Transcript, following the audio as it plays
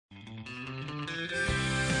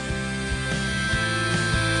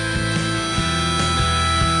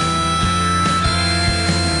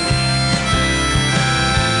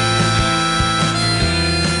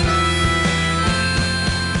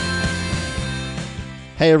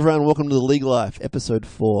Hey everyone, welcome to the League Life, episode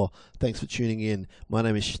 4. Thanks for tuning in. My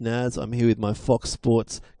name is Shinazz. I'm here with my Fox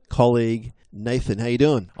Sports colleague, Nathan. How you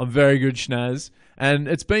doing? I'm very good, Shinazz. And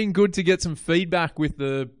it's been good to get some feedback with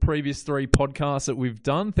the previous 3 podcasts that we've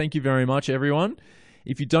done. Thank you very much, everyone.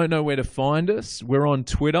 If you don't know where to find us, we're on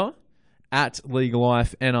Twitter, at League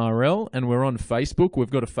Life NRL, and we're on Facebook.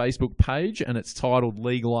 We've got a Facebook page, and it's titled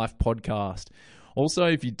League Life Podcast. Also,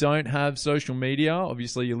 if you don't have social media,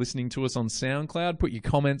 obviously you're listening to us on SoundCloud, put your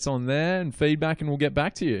comments on there and feedback and we'll get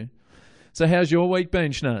back to you. So how's your week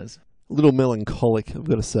been, Shinazz? A little melancholic, I've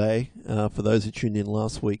got to say. For those who tuned in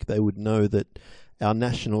last week, they would know that our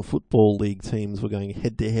National Football League teams were going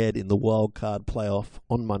head-to-head in the wildcard playoff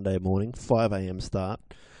on Monday morning, 5 a.m. start.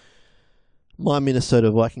 My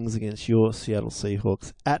Minnesota Vikings against your Seattle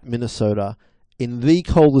Seahawks at Minnesota in the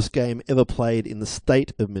coldest game ever played in the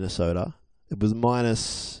state of Minnesota. It was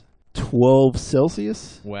minus 12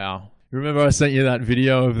 Celsius. Wow. Remember I sent you that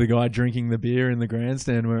video of the guy drinking the beer in the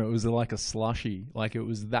grandstand where it was like a slushy, like it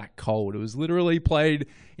was that cold. It was literally played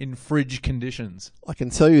in fridge conditions. I can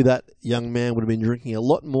tell you that young man would have been drinking a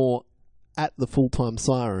lot more at the full-time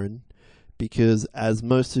siren because, as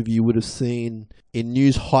most of you would have seen in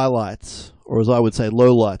news highlights, or as I would say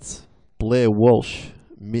lowlights, Blair Walsh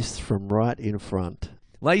missed from right in front.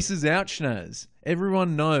 Laces out, Shinazz.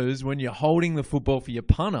 Everyone knows when you're holding the football for your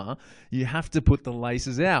punter, you have to put the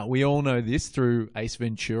laces out. We all know this through Ace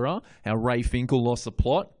Ventura, how Ray Finkel lost the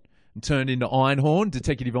plot and turned into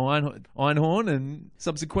Detective Einhorn, and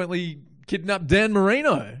subsequently kidnapped Dan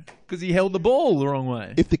Marino because he held the ball the wrong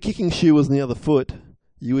way. If the kicking shoe was on the other foot,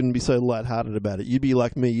 you wouldn't be so lighthearted about it. You'd be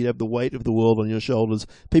like me. You'd have the weight of the world on your shoulders.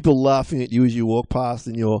 People laughing at you as you walk past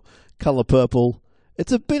in your colour purple.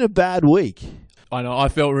 It's been a bad week. I know. I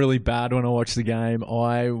felt really bad when I watched the game.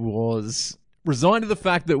 I was resigned to the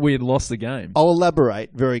fact that we had lost the game. I'll elaborate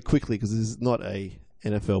very quickly because this is not a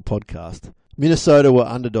NFL podcast. Minnesota were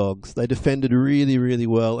underdogs. They defended really, really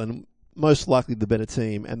well and most likely the better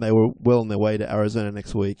team, and they were well on their way to Arizona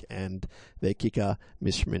next week, and their kicker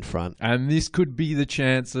missed from in front. And this could be the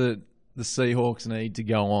chance that the Seahawks need to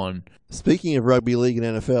go on. Speaking of rugby league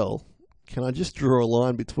and NFL, can I just draw a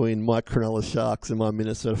line between my Cronulla Sharks and my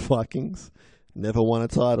Minnesota Vikings? Never won a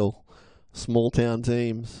title. Small town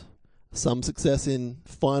teams. Some success in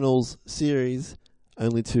finals series,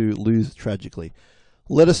 only to lose tragically.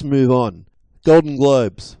 Let us move on. Golden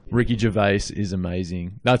Globes. Ricky Gervais is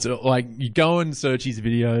amazing. That's like, you go and search his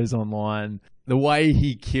videos online. The way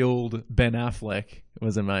he killed Ben Affleck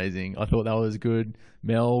was amazing. I thought that was good.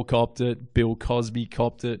 Mel copped it. Bill Cosby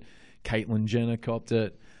copped it. Caitlyn Jenner copped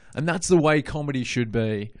it. And that's the way comedy should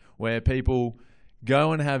be, where people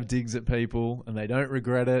go and have digs at people and they don't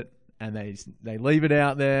regret it and they leave it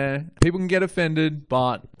out there. People can get offended,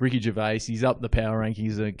 but Ricky Gervais, he's up the power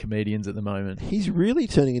rankings of comedians at the moment. He's really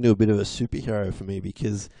turning into a bit of a superhero for me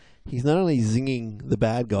because he's not only zinging the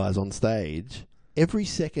bad guys on stage, every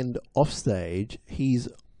second off stage, he's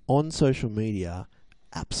on social media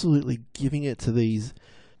absolutely giving it to these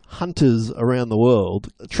hunters around the world.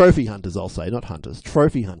 Trophy hunters, I'll say, not hunters.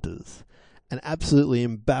 Trophy hunters. And absolutely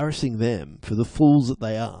embarrassing them for the fools that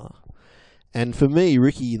they are. And for me,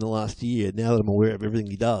 Ricky, in the last year, now that I'm aware of everything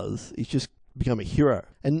he does, he's just become a hero.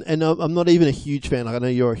 And I'm not even a huge fan. Like, I know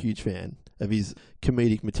you're a huge fan of his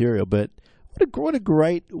comedic material, but what a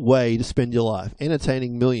great way to spend your life,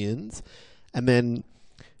 entertaining millions, and then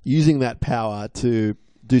using that power to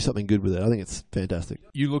do something good with it. I think it's fantastic.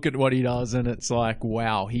 You look at what he does, and it's like,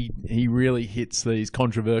 wow, he really hits these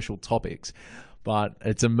controversial topics. But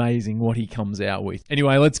it's amazing what he comes out with.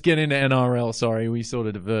 Anyway, let's get into NRL. Sorry, we sort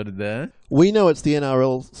of diverted there. We know it's the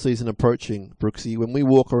NRL season approaching, Brooksy, when we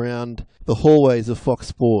walk around the hallways of Fox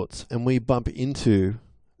Sports and we bump into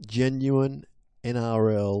genuine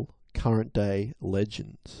NRL current day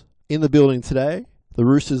legends. In the building today, the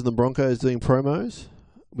Roosters and the Broncos doing promos.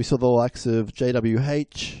 We saw the likes of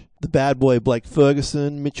JWH, the bad boy Blake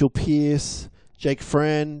Ferguson, Mitchell Pearce, Jake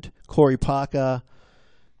Friend, Corey Parker,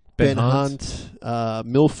 Ben Hunt,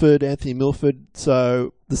 Anthony Milford.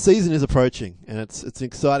 So the season is approaching, and it's an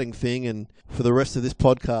exciting thing. And for the rest of this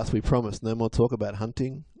podcast, we promise no more talk about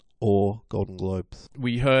hunting or Golden Globes.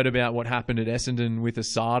 We heard about what happened at Essendon with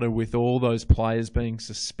Asada, with all those players being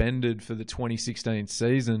suspended for the 2016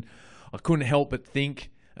 season. I couldn't help but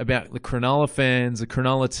think about the Cronulla fans, the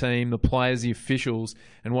Cronulla team, the players, the officials,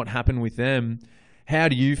 and what happened with them. How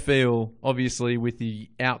do you feel, obviously, with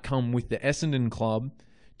the outcome with the Essendon club?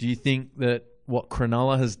 Do you think that what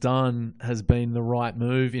Cronulla has done has been the right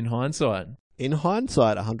move in hindsight? In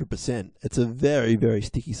hindsight, 100%. It's a very, very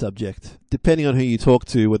sticky subject. Depending on who you talk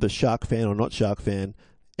to, whether Shark fan or not Shark fan,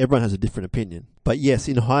 everyone has a different opinion. But yes,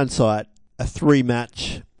 in hindsight, a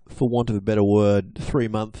 3-match, for want of a better word,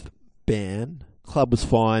 3-month ban. Club was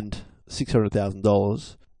fined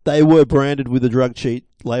 $600,000. They were branded with a drug cheat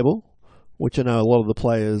label, which I know a lot of the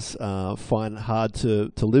players find hard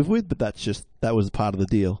to live with, but that was part of the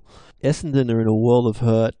deal. Essendon are in a world of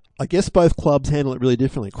hurt. I guess both clubs handle it really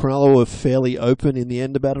differently. Cronulla were fairly open in the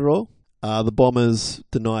end about it all. The Bombers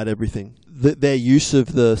denied everything. Their use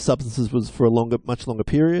of the substances was for a much longer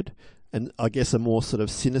period, and I guess a more sort of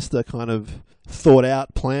sinister kind of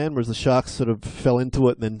thought-out plan, whereas the Sharks sort of fell into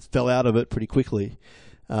it and then fell out of it pretty quickly.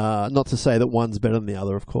 Not to say that one's better than the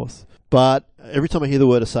other, of course. But every time I hear the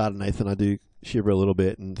word Asada, Nathan, I do shiver a little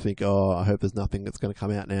bit and think, I hope there's nothing that's going to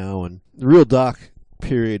come out now. And the real dark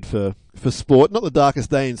period for sport. Not the darkest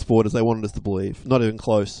day in sport as they wanted us to believe. Not even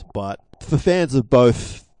close. But for fans of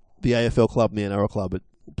both the AFL club and the NRL club,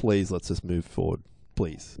 please, let's just move forward.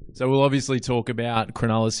 Please. So we'll obviously talk about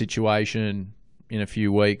Cronulla's situation in a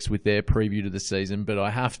few weeks with their preview to the season, but I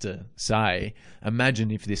have to say,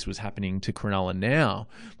 imagine if this was happening to Cronulla now,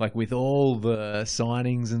 like with all the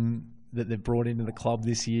signings that they've brought into the club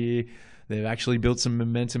this year. They've actually built some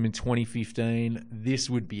momentum in 2015. This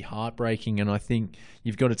would be heartbreaking, and I think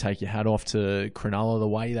you've got to take your hat off to Cronulla, the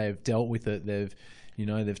way they've dealt with it.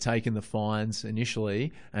 They've taken the fines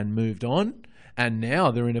initially and moved on, and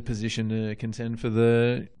now they're in a position to contend for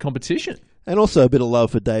the competition. And also a bit of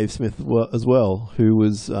love for Dave Smith as well, who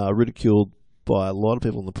was ridiculed by a lot of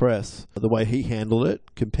people in the press. The way he handled it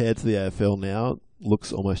compared to the AFL now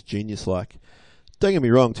looks almost genius-like. Don't get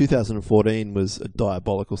me wrong, 2014 was a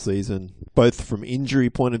diabolical season, both from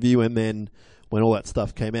injury point of view and then when all that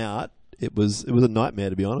stuff came out, it was a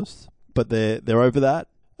nightmare, to be honest. But they're over that.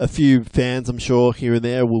 A few fans, I'm sure, here and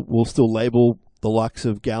there will still label the likes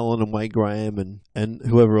of Gallen and Wade Graham and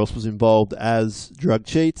whoever else was involved as drug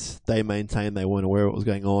cheats. They maintain they weren't aware of what was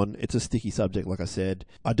going on. It's a sticky subject, like I said.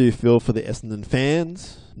 I do feel for the Essendon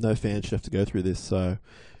fans. No fans should have to go through this, so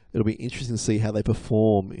it'll be interesting to see how they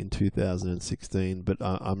perform in 2016. But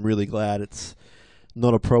I'm really glad it's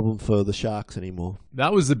not a problem for the Sharks anymore.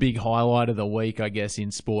 That was the big highlight of the week, I guess, in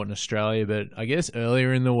sport in Australia. But I guess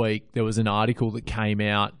earlier in the week, there was an article that came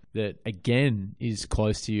out that, again, is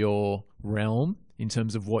close to your realm in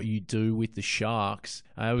terms of what you do with the Sharks.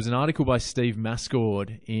 It was an article by Steve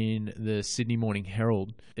Mascord in the Sydney Morning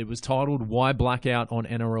Herald. It was titled, "Why Blackout on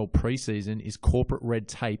NRL Preseason is Corporate Red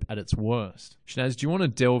Tape at its Worst." Shinazz, do you want to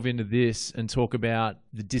delve into this and talk about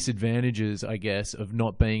the disadvantages, I guess, of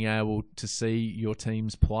not being able to see your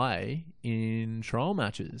teams play in trial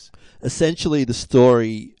matches? Essentially, the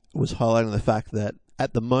story was highlighting the fact that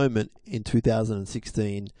at the moment, in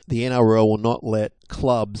 2016, the NRL will not let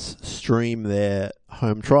clubs stream their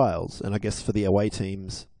home trials, and I guess for the away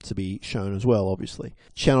teams to be shown as well, obviously.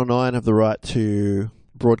 Channel 9 have the right to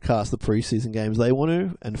broadcast the preseason games they want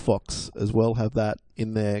to, and Fox as well have that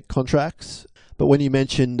in their contracts. But when you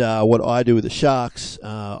mentioned what I do with the Sharks,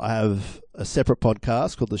 I have a separate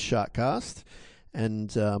podcast called the Sharkcast,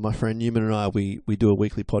 and my friend Newman and I, we do a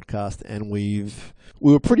weekly podcast, and we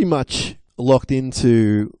were pretty much locked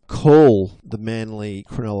into call the Manly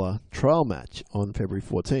Cronulla trial match on February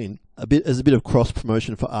 14, as a bit of cross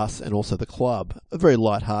promotion for us and also the club. A very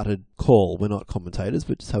light-hearted call. We're not commentators,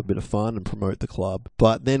 but just have a bit of fun and promote the club.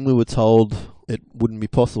 But then we were told it wouldn't be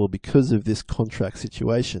possible because of this contract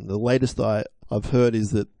situation. The latest I've heard is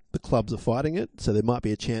that the clubs are fighting it, so there might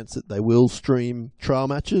be a chance that they will stream trial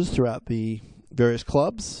matches throughout the various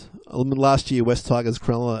clubs. Last year, West Tigers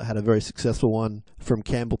Cronulla had a very successful one from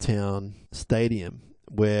Campbelltown Stadium,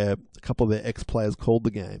 where a couple of their ex-players called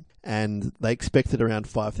the game, and they expected around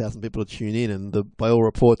 5,000 people to tune in, and by all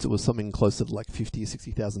reports, it was something closer to like 50 or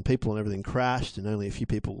 60,000 people, and everything crashed, and only a few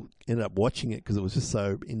people ended up watching it because it was just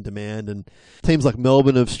so in demand. And teams like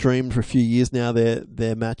Melbourne have streamed for a few years now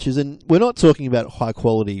their matches, and we're not talking about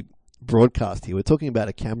high-quality broadcast here. We're talking about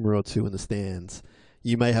a camera or two in the stands.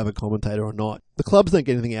 You may have a commentator or not. The clubs don't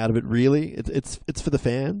get anything out of it, really. It's for the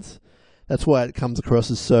fans. That's why it comes across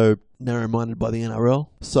as so narrow-minded by the NRL.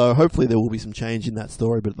 So hopefully there will be some change in that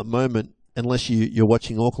story. But at the moment, unless you're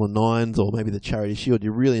watching Auckland Nines or maybe the Charity Shield,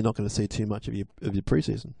 you're really not going to see too much of your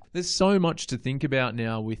preseason. There's so much to think about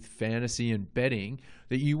now with fantasy and betting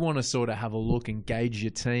that you want to sort of have a look and gauge your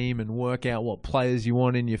team and work out what players you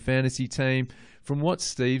want in your fantasy team. From what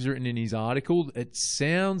Steve's written in his article, it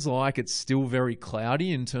sounds like it's still very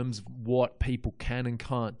cloudy in terms of what people can and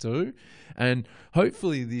can't do. And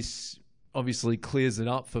hopefully this obviously clears it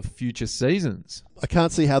up for future seasons. I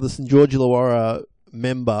can't see how the St George Illawarra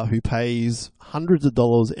member who pays hundreds of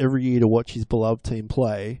dollars every year to watch his beloved team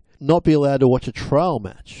play not be allowed to watch a trial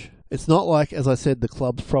match. It's not like, as I said, the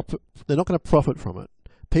clubs they're not going to profit from it.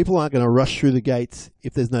 People aren't going to rush through the gates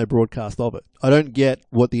if there's no broadcast of it. I don't get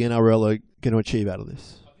what the NRL are going to achieve out of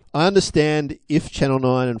this. I understand if Channel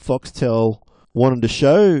 9 and Foxtel wanted to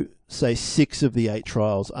show, say, 6 of the 8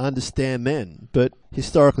 trials. I understand then. But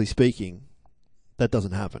historically speaking, that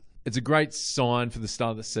doesn't happen. It's a great sign for the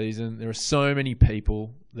start of the season. There are so many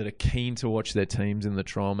people that are keen to watch their teams in the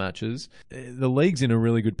trial matches. The league's in a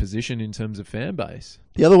really good position in terms of fan base.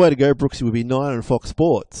 The other way to go, Brooksy, would be 9 and Fox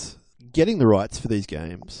Sports getting the rights for these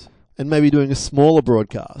games and maybe doing a smaller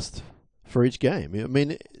broadcast for each game. I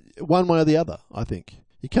mean, one way or the other, I think.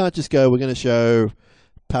 You can't just go, we're going to show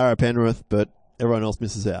Para Penrith, but everyone else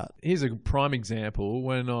misses out. Here's a prime example.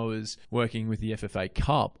 When I was working with the FFA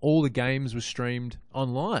Cup, all the games were streamed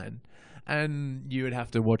online. And you would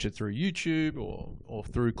have to watch it through YouTube or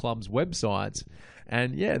through clubs' websites.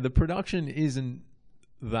 And yeah, the production isn't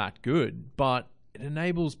that good, but it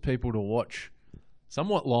enables people to watch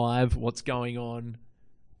somewhat live what's going on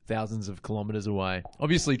thousands of kilometres away.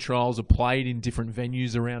 Obviously, trials are played in different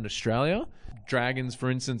venues around Australia. Dragons, for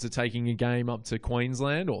instance, are taking a game up to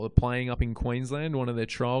Queensland, or they're playing up in Queensland, one of their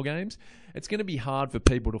trial games. It's going to be hard for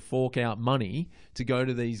people to fork out money to go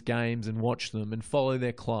to these games and watch them and follow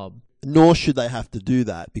their club. Nor should they have to do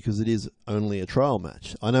that because it is only a trial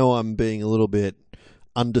match. I know I'm being a little bit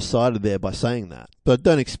undecided there by saying that, but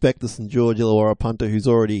don't expect the St George Illawarra punter who's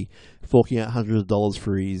already forking out hundreds of dollars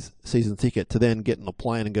for his season ticket to then get on a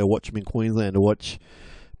plane and go watch him in Queensland or watch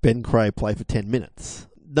Ben Cray play for 10 minutes.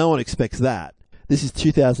 No one expects that. This is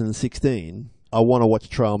 2016. I want to watch a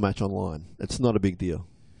trial match online. It's not a big deal.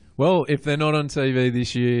 Well, if they're not on TV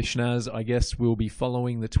this year, Shinazz, I guess we'll be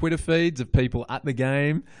following the Twitter feeds of people at the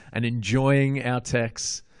game and enjoying our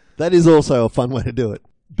texts. That is also a fun way to do it.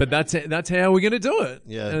 But that's how we're going to do it.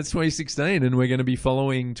 Yeah. And it's 2016, and we're going to be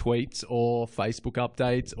following tweets or Facebook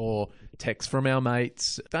updates or texts from our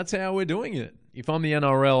mates. That's how we're doing it. If I'm the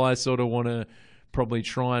NRL, I sort of want to probably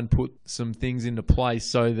try and put some things into place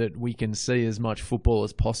so that we can see as much football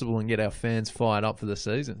as possible and get our fans fired up for the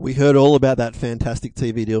season. We heard all about that fantastic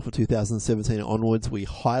TV deal for 2017 onwards. We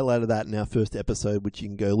highlighted that in our first episode, which you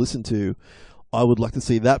can go listen to. I would like to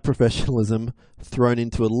see that professionalism thrown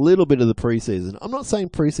into a little bit of the preseason. I'm not saying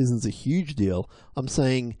preseason's a huge deal. I'm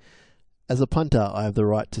saying as a punter, I have the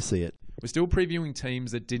right to see it. We're still previewing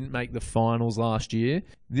teams that didn't make the finals last year.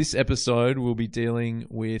 This episode will be dealing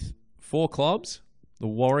with 4 clubs: the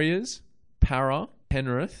Warriors, Para,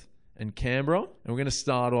 Penrith, and Canberra. And we're going to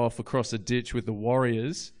start off across the ditch with the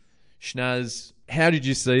Warriors. Shinazz, how did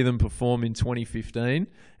you see them perform in 2015?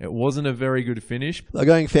 It wasn't a very good finish. They're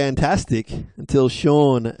going fantastic until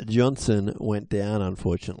Sean Johnson went down,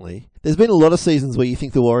 unfortunately. There's been a lot of seasons where you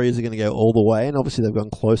think the Warriors are going to go all the way, and obviously they've gone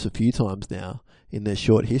close a few times now in their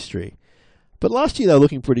short history. But last year they were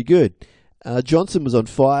looking pretty good. Johnson was on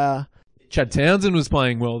fire. Chad Townsend was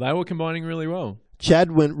playing well. They were combining really well.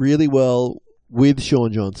 Chad went really well with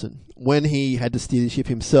Sean Johnson. When he had to steer the ship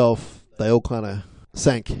himself, they all kind of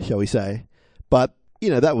sank, shall we say. But, you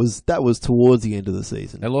know, that was towards the end of the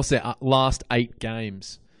season. They lost their last 8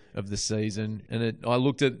 games of the season. And I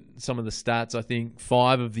looked at some of the stats. I think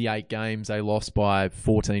 5 of the 8 games they lost by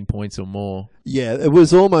 14 points or more. Yeah, it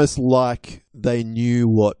was almost like they knew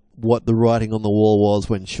what the writing on the wall was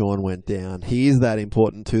when Sean went down. He is that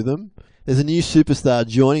important to them. There's a new superstar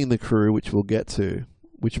joining the crew, which we'll get to,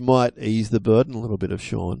 which might ease the burden a little bit of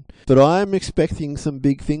Sean. But I'm expecting some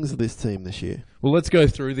big things of this team this year. Well, let's go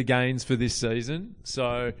through the gains for this season.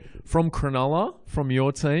 So, from Cronulla, from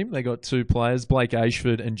your team, they got 2 players, Blake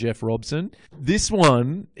Ashford and Jeff Robson. This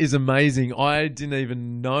one is amazing. I didn't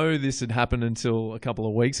even know this had happened until a couple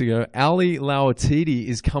of weeks ago. Ali Lauatiti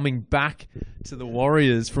is coming back to the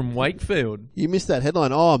Warriors from Wakefield. You missed that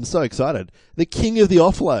headline. Oh, I'm so excited. The king of the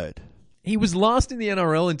offload. He was last in the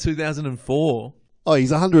NRL in 2004. Oh,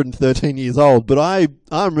 he's 113 years old, but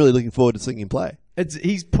I'm really looking forward to seeing him play.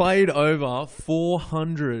 He's played over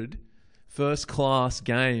 400 first-class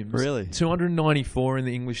games. Really? 294 in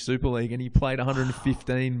the English Super League, and he played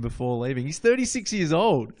 115 before leaving. He's 36 years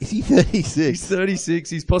old. Is he 36? He's 36.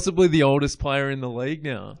 He's possibly the oldest player in the league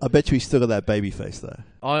now. I bet you he's still got that baby face, though.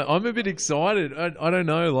 I'm a bit excited. I don't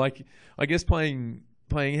know. Like, I guess playing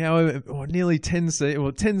nearly 10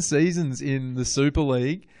 seasons in the Super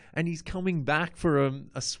League, and he's coming back for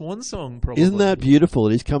a swan song, probably. Isn't that beautiful?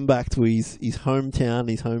 He's come back to his hometown,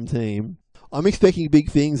 his home team. I'm expecting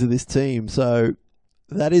big things of this team, so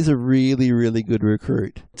that is a really, really good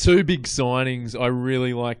recruit. 2 big signings. I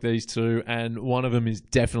really like these 2, and one of them is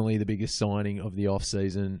definitely the biggest signing of the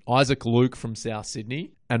off-season. Isaac Luke from South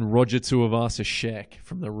Sydney and Roger Tuivasa-Sheck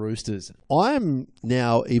from the Roosters. I'm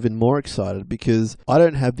now even more excited because I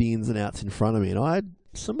don't have the ins and outs in front of me, and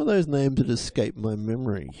Some of those names had escaped my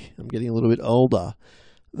memory. I'm getting a little bit older.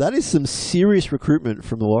 That is some serious recruitment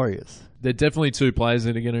from the Warriors. They're definitely two players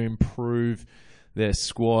that are going to improve their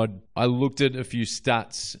squad. I looked at a few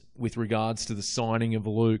stats with regards to the signing of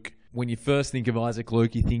Luke. When you first think of Isaac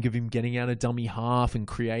Luke, you think of him getting out a dummy half and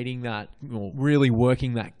creating that, really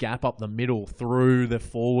working that gap up the middle through the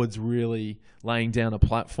forwards, really laying down a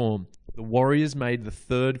platform. The Warriors made the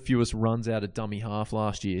third fewest runs out of dummy half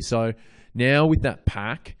last year. So now with that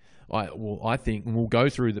pack, I think, and we'll go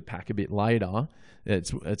through the pack a bit later,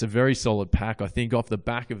 it's a very solid pack. I think off the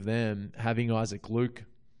back of them, having Isaac Luke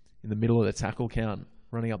in the middle of the tackle count,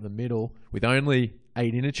 running up the middle, with only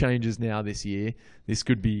 8 interchanges now this year, this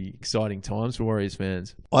could be exciting times for Warriors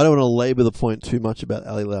fans. I don't want to labour the point too much about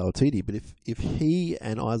Ali Lauatiti, but if he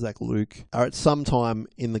and Isaac Luke are at some time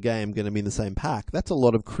in the game going to be in the same pack, that's a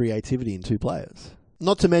lot of creativity in two players.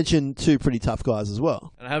 Not to mention two pretty tough guys as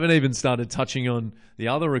well. And I haven't even started touching on the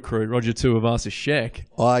other recruit, Roger Tuivasa-Sheck.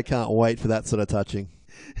 I can't wait for that sort of touching.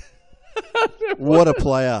 What a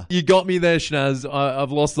player. You got me there, Shinazz.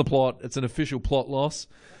 I've lost the plot. It's an official plot loss.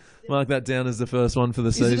 Mark that down as the first one for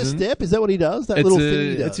the season. Is it a step? Is that what he does? That little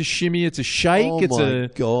thing he does? It's a shimmy. It's a shake. Oh my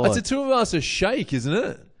God. It's a Tuivasa shake, isn't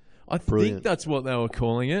it? I think that's what they were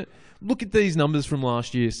calling it. Look at these numbers from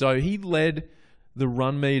last year. So he led the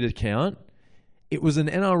run meter count. It was an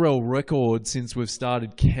NRL record since we've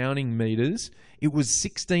started counting meters. It was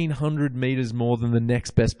 1,600 meters more than the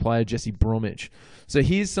next best player, Jesse Bromwich. So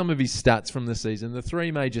here's some of his stats from the season. The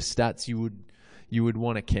three major stats you would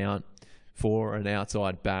want to count for an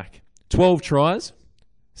outside back. 12 tries,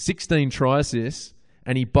 16 try assists,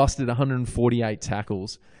 and he busted 148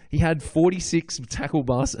 tackles. He had 46 tackle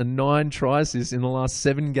busts and 9 try assists in the last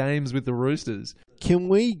 7 games with the Roosters. Can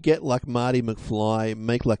we get like Marty McFly,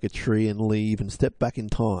 make like a tree and leave and step back in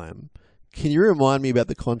time? Can you remind me about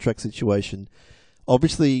the contract situation?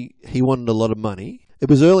 Obviously, he wanted a lot of money. It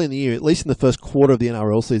was early in the year, at least in the first quarter of the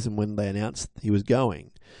NRL season when they announced he was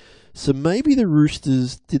going. So maybe the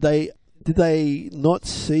Roosters, did they not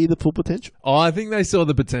see the full potential? Oh, I think they saw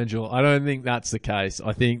the potential. I don't think that's the case.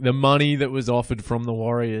 I think the money that was offered from the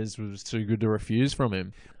Warriors was too good to refuse from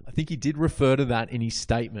him. I think he did refer to that in his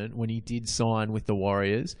statement when he did sign with the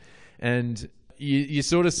Warriors. And you're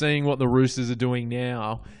sort of seeing what the Roosters are doing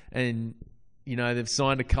now. And, they've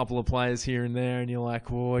signed a couple of players here and there. And you're like,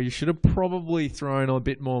 well, you should have probably thrown a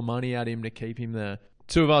bit more money at him to keep him there.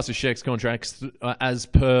 Tuivasa-Sheck's contracts as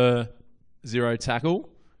per zero tackle.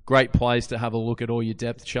 Great place to have a look at all your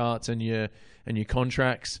depth charts and your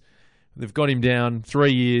contracts. They've got him down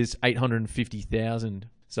 3 years, 850,000.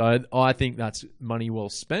 So I think that's money well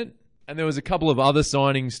spent. And there was a couple of other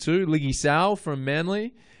signings too. Liggy Sal from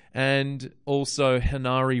Manly and also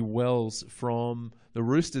Hanari Wells from the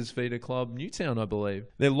Roosters feeder club, Newtown, I believe.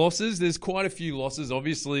 Their losses, there's quite a few losses,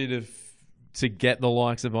 obviously, to get the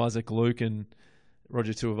likes of Isaac Luke and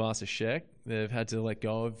Roger Tuivasa-Sheck. They've had to let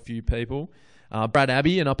go of a few people. Brad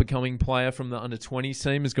Abbey, an up-and-coming player from the under-20s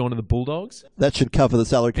team, has gone to the Bulldogs. That should cover the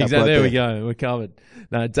salary cap exactly, right there. We go. We're covered.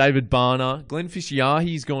 David Barner. Glenn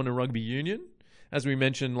Fishiahi's gone to Rugby Union. As we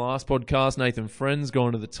mentioned last podcast, Nathan Friend's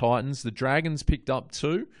gone to the Titans. The Dragons picked up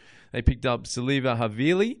 2. They picked up Saliva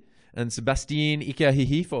Havili and Sebastian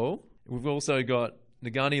Ikahihifo. We've also got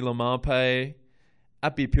Nagani Lamape,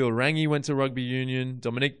 Api Pilrangi went to Rugby Union,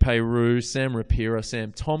 Dominic Peru, Sam Rapira,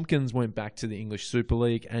 Sam Tompkins went back to the English Super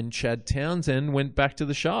League, and Chad Townsend went back to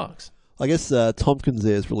the Sharks. I guess Tompkins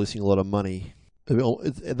there is releasing a lot of money.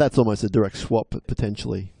 That's almost a direct swap,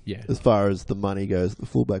 potentially, as far as the money goes, the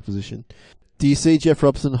fullback position. Do you see Jeff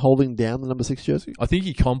Robson holding down the number 6 jersey? I think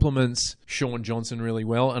he complements Sean Johnson really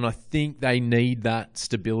well, and I think they need that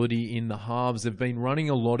stability in the halves. They've been running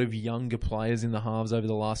a lot of younger players in the halves over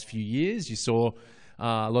the last few years. You saw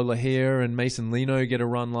Lola Hare and Mason Lino get a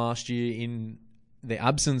run last year in the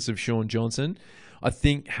absence of Sean Johnson. I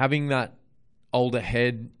think having that older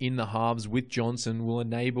head in the halves with Johnson will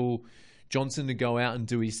enable Johnson to go out and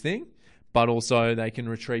do his thing, but also they can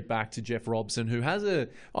retreat back to Jeff Robson, who has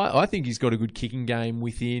I think he's got a good kicking game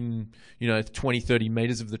within 20, 30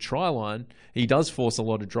 metres of the try line. He does force a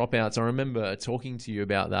lot of dropouts. I remember talking to you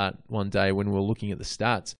about that one day when we were looking at the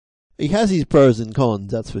stats. He has his pros and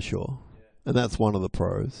cons, that's for sure. And that's one of the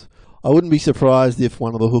pros. I wouldn't be surprised if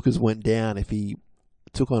one of the hookers went down, if he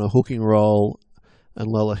took on a hooking role and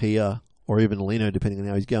Lalahia, or even Lino, depending on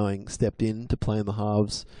how he's going, stepped in to play in the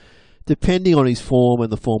halves. Depending on his form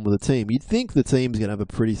and the form of the team, you'd think the team's going to have a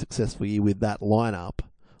pretty successful year with that lineup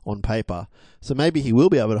on paper. So maybe he will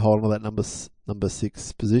be able to hold on to that number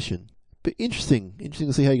 6 position. But interesting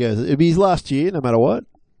to see how he goes. It'll be his last year, no matter what.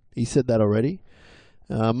 He said that already.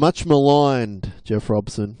 Much maligned, Jeff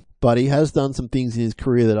Robson. but he has done some things in his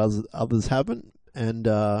career that others haven't. And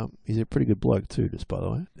he's a pretty good bloke too, just by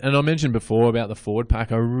the way. And I mentioned before about the forward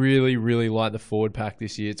pack. I really, really like the forward pack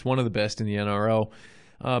this year. It's one of the best in the NRL.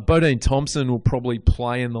 Bodine Thompson will probably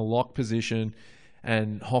play in the lock position,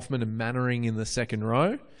 and Hoffman and Mannering in the second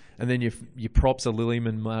row. And then your props are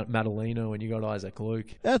Lilliman, Madalino, and you got Isaac Luke.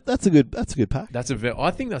 That's a good pack.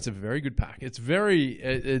 I think that's a very good pack.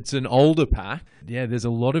 It's an older pack. Yeah, there's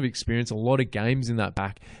a lot of experience, a lot of games in that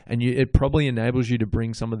pack, and it probably enables you to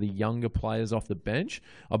bring some of the younger players off the bench.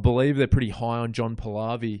 I believe they're pretty high on John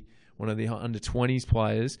Pallavi, one of the under-20s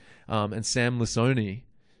players, and Sam Lissoni.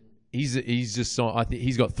 He's just, I think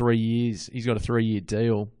he's got 3 years. He's got a 3-year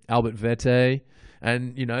deal. Albert Vete.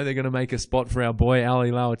 And, they're going to make a spot for our boy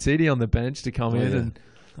Ali Lauatiti on the bench to come in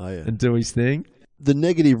and do his thing. The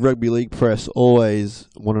negative rugby league press always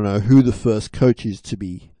want to know who the first coach is to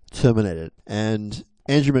be terminated. And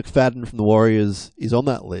Andrew McFadden from the Warriors is on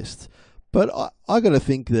that list. But I got to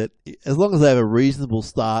think that as long as they have a reasonable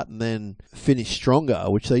start and then finish stronger,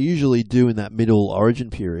 which they usually do in that middle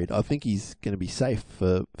origin period, I think he's going to be safe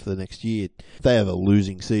for the next year. If they have a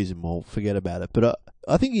losing season, well, forget about it. But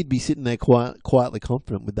I think he'd be sitting there quietly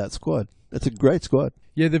confident with that squad. That's a great squad.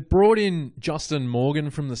 Yeah, they've brought in Justin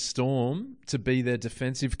Morgan from the Storm to be their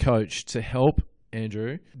defensive coach to help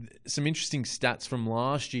Andrew. Some interesting stats from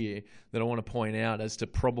last year that I want to point out as to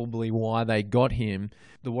probably why they got him.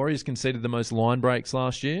 The Warriors conceded the most line breaks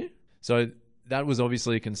last year, so that was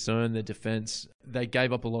obviously a concern, their defence. They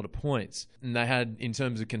gave up a lot of points. And they had, in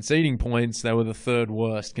terms of conceding points, they were the third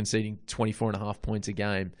worst, conceding 24.5 points a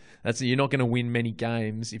game. You're not going to win many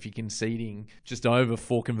games if you're conceding just over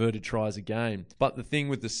 4 converted tries a game. But the thing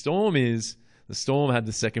with the Storm is, the Storm had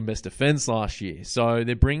the second best defence last year. So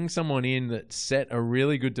they're bringing someone in that set a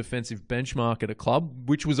really good defensive benchmark at a club,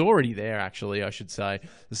 which was already there, actually, I should say.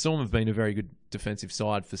 The Storm have been a very good defensive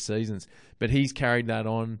side for seasons. But he's carried that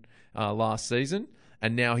on last season,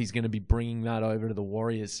 and now he's going to be bringing that over to the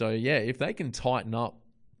Warriors. So, yeah, if they can tighten up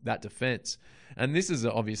that defence, and this is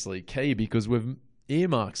obviously key because we've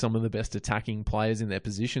earmarked some of the best attacking players in their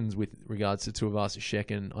positions with regards to Tuivasa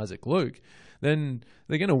Sheck and Isaac Luke, then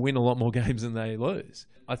they're going to win a lot more games than they lose.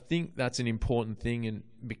 I think that's an important thing. And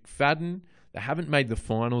McFadden, they haven't made the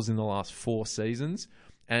finals in the last 4 seasons,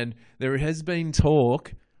 and there has been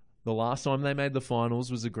talk the last time they made the finals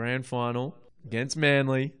was a grand final against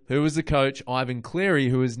Manly. Who was the coach? Ivan Cleary,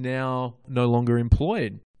 who is now no longer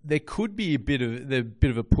employed. There could be a bit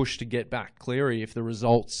of a push to get back Cleary if the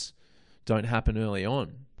results don't happen early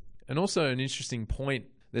on. And also an interesting point,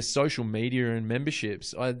 their social media and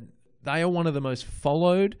memberships. They are one of the most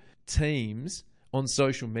followed teams on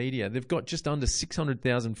social media. They've got just under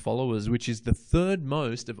 600,000 followers, which is the third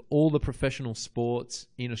most of all the professional sports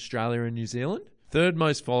in Australia and New Zealand. Third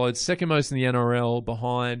most followed, second most in the NRL,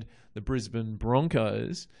 behind the Brisbane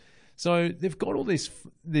Broncos. So they've got all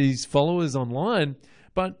these followers online,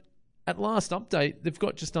 but at last update, they've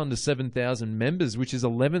got just under 7,000 members, which is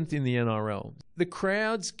 11th in the NRL. The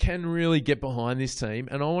crowds can really get behind this team,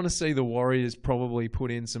 and I want to see the Warriors probably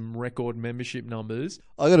put in some record membership numbers.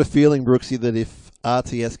 I got a feeling, Brooksy, that if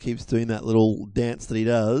RTS keeps doing that little dance that he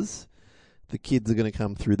does, the kids are going to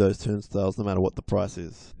come through those turnstiles no matter what the price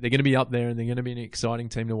is. They're going to be up there, and they're going to be an exciting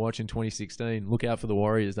team to watch in 2016. Look out for the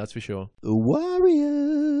Warriors, that's for sure. The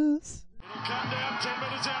Warriors! Countdown, 10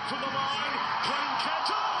 minutes out from the line. Clean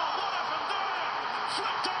catch. Oh, what happened there?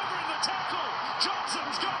 Flipped over in the tackle.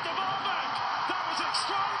 Johnson's got the ball back. That was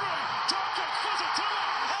extraordinary. Tokic fuzz it to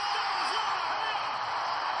him. And that was right here.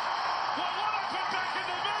 Well, what happened back in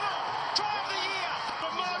the middle? Try of the year.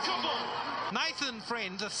 Remarkable. Nathan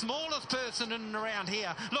Friend, the smallest person in and around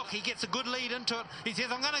here. Look, he gets a good lead into it. He says,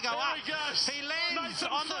 I'm going to go There up. he goes. He lands Nathan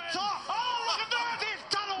on the Friend. top. Oh, look at that. There's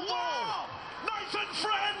tunnel ball. Wow. Nathan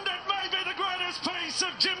Friend, it may be the greatest piece of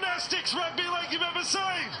gymnastics rugby league you've ever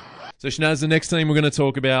seen. So, Shinazz, the next team we're going to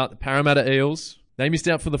talk about, the Parramatta Eels. They missed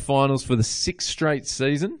out for the finals for the 6th straight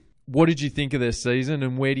season. What did you think of their season,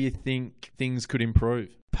 and where do you think things could improve?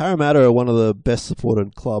 Parramatta are one of the best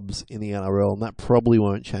supported clubs in the NRL, and that probably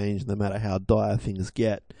won't change no matter how dire things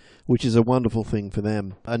get, which is a wonderful thing for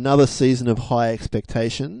them. Another season of high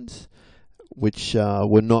expectations, which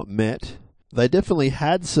were not met. They definitely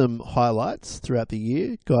had some highlights throughout the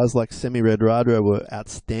year. Guys like Semi Radradra were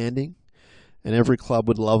outstanding, and every club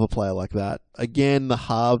would love a player like that. Again, the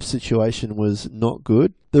halves situation was not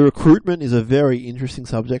good. The recruitment is a very interesting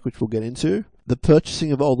subject, which we'll get into. The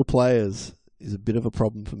purchasing of older players is a bit of a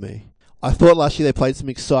problem for me. I thought last year they played some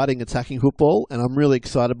exciting attacking football, and I'm really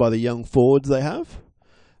excited by the young forwards they have.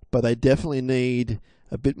 But they definitely need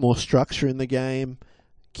a bit more structure in the game,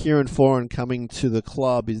 Kieran Foran coming to the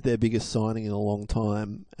club is their biggest signing in a long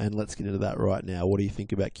time, and let's get into that right now. What do you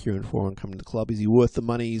think about Kieran Foran coming to the club? Is he worth the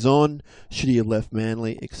money he's on? Should he have left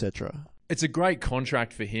Manly, etc.? It's a great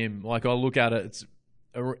contract for him. Like, I look at it, it's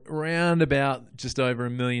around about just over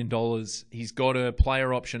 $1 million. He's got a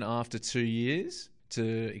player option after 2 years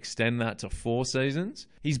to extend that to 4 seasons.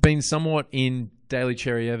 He's been somewhat in Daly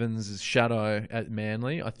Cherry Evans' shadow at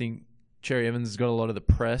Manly. I think Cherry Evans has got a lot of the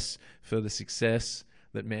press for the success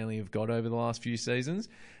that Manly have got over the last few seasons.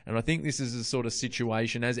 And I think this is a sort of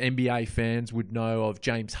situation, as NBA fans would know of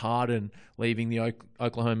James Harden leaving the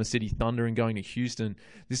Oklahoma City Thunder and going to Houston.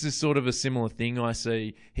 This is sort of a similar thing I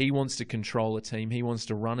see. He wants to control a team. He wants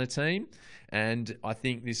to run a team. And I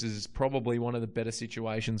think this is probably one of the better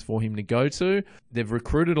situations for him to go to. They've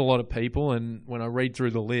recruited a lot of people, and when I read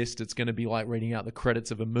through the list, it's going to be like reading out the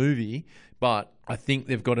credits of a movie. But I think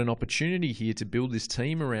they've got an opportunity here to build this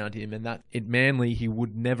team around him, and that at Manly, he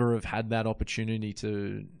would never have had that opportunity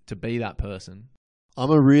to be that person.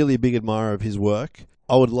 I'm a really big admirer of his work.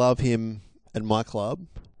 I would love him at my club.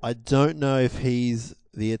 I don't know if he's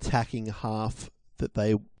the attacking half that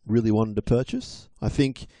they really wanted to purchase. I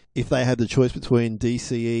think if they had the choice between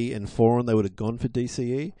DCE and Foran, they would have gone for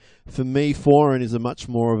DCE. For me, Foran is a much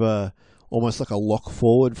more of almost like a lock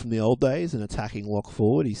forward from the old days, an attacking lock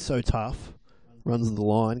forward. He's so tough, runs the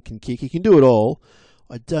line, can kick, he can do it all.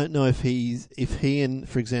 I don't know if he and,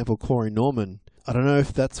 for example, Corey Norman, I don't know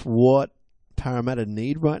if that's what Parramatta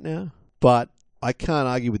need right now, but I can't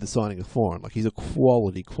argue with the signing of Foran. Like, he's a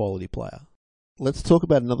quality player. Let's talk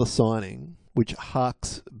about another signing, which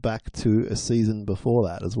harks back to a season before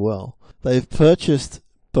that as well. They've purchased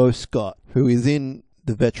Beau Scott, who is in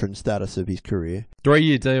the veteran status of his career.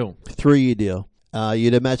 3-year deal. 3-year deal.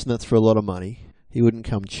 You'd imagine that's for a lot of money. He wouldn't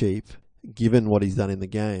come cheap, given what he's done in the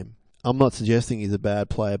game. I'm not suggesting he's a bad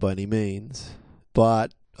player by any means,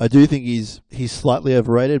 but I do think he's slightly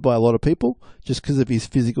overrated by a lot of people just because of his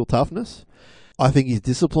physical toughness. I think his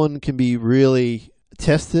discipline can be really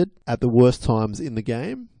tested at the worst times in the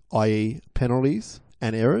game, i.e. penalties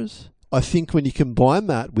and errors. I think when you combine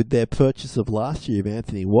that with their purchase of last year of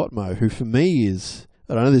Anthony Watmo, who for me is,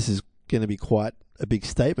 I don't know, this is going to be quite a big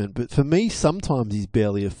statement, but for me, sometimes he's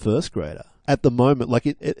barely a first grader. At the moment, like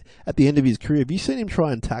at the end of his career, have you seen him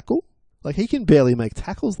try and tackle? Like, he can barely make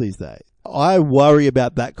tackles these days. I worry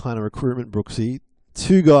about that kind of recruitment, Brooksy.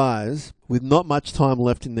 2 guys with not much time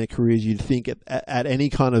left in their careers, you'd think at any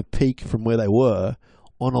kind of peak from where they were,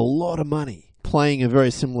 on a lot of money, playing a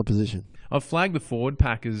very similar position. I've flagged the forward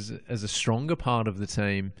pack as a stronger part of the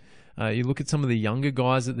team. You look at some of the younger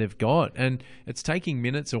guys that they've got, and it's taking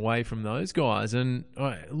minutes away from those guys. And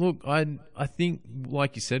I think,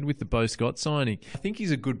 like you said, with the Beau Scott signing, I think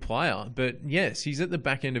he's a good player. But yes, he's at the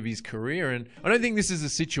back end of his career, and I don't think this is a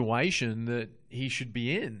situation that he should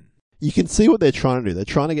be in. You can see what they're trying to do. They're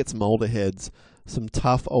trying to get some older heads, some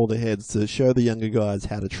tough older heads, to show the younger guys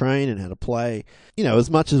how to train and how to play. You know, as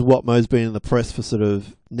much as Watmo's been in the press for sort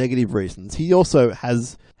of negative reasons, he also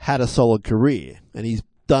has had a solid career, and he's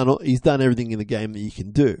done everything in the game that you can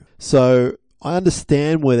do. So I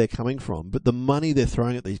understand where they're coming from, but the money they're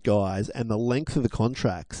throwing at these guys and the length of the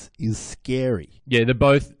contracts is scary. Yeah, they're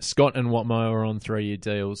both, Scott and Watmo, are on 3-year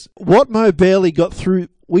deals. Watmo barely got through.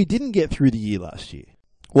 We didn't get through the year last year.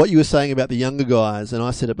 What you were saying about the younger guys, and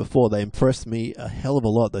I said it before, they impressed me a hell of a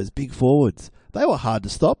lot. Those big forwards, they were hard to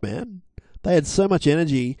stop, man. They had so much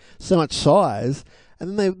energy, so much size,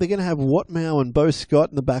 and then they're going to have Watmo and Beau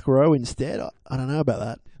Scott in the back row instead. I don't know about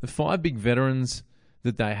that. The 5 big veterans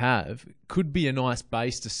that they have could be a nice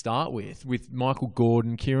base to start with Michael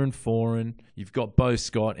Gordon, Kieran Foran, you've got Beau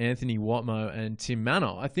Scott, Anthony Watmo, and Tim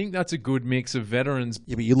Mannah. I think that's a good mix of veterans.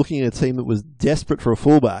 Yeah, but you're looking at a team that was desperate for a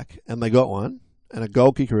fullback, and they got one, and a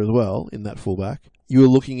goal kicker as well in that fullback. You were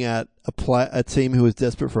looking at a team who was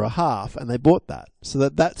desperate for a half, and they bought that. So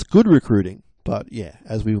that's good recruiting. But yeah,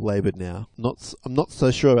 as we've laboured now, I'm not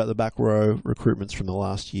so sure about the back row recruitments from the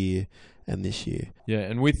last year and this year. Yeah,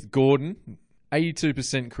 and with Gordon,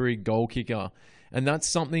 82% career goal kicker. And that's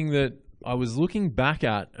something that I was looking back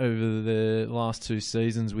at over the last 2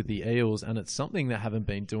 seasons with the Eels, and it's something that haven't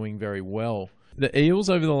been doing very well. The Eels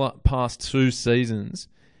over the past 2 seasons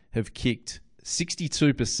have kicked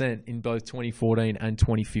 62% in both 2014 and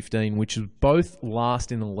 2015, which is both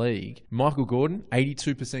last in the league. Michael Gordon,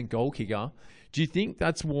 82% goal kicker. Do you think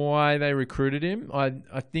that's why they recruited him? I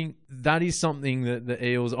think that is something that the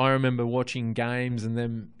Eels, I remember watching games and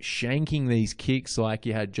them shanking these kicks, like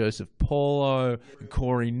you had Joseph Paulo,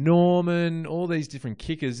 Corey Norman, all these different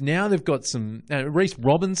kickers. Now they've got some... Reece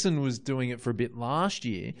Robinson was doing it for a bit last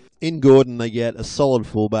year. In Gordon, they get a solid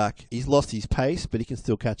fullback. He's lost his pace, but he can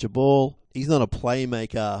still catch a ball. He's not a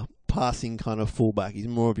playmaker, passing kind of fullback. He's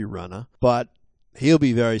more of your runner. But he'll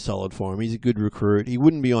be very solid for him. He's a good recruit. He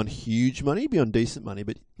wouldn't be on huge money. He'd be on decent money,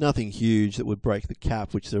 but nothing huge that would break the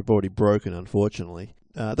cap, which they've already broken, unfortunately.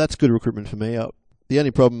 That's good recruitment for me. The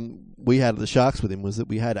only problem we had at the Sharks with him was that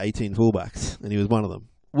we had 18 fullbacks, and he was one of them.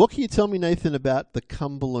 What can you tell me, Nathan, about the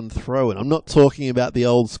Cumberland throw-in? I'm not talking about the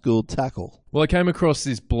old school tackle. Well, I came across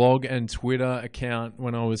this blog and Twitter account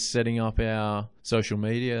when I was setting up our social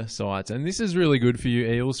media sites, and this is really good for you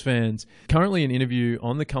Eels fans. Currently an interview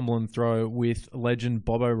on the Cumberland throw with legend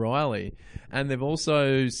Bob O'Reilly, and they've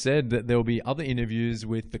also said that there will be other interviews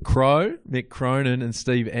with the Crow, Mick Cronin, and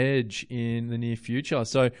Steve Edge in the near future.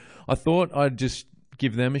 So I thought I'd just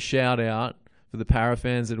give them a shout out for the para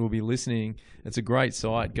fans that will be listening. It's a great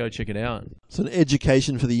site. Go check it out. It's an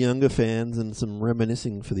education for the younger fans and some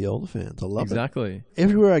reminiscing for the older fans. I love it. Exactly.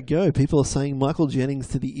 Everywhere I go, people are saying Michael Jennings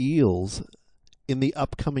to the Eels in the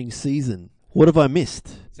upcoming season. What have I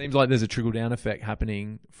missed? Seems like there's a trickle-down effect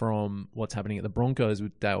happening from what's happening at the Broncos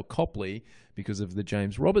with Dale Copley because of the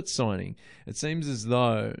James Roberts signing. It seems as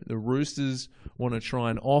though the Roosters want to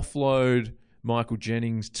try and offload Michael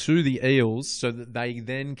Jennings to the Eels so that they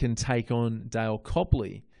then can take on Dale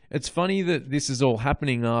Copley. It's funny that this is all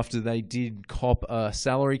happening after they did cop a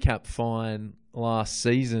salary cap fine last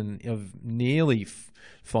season of nearly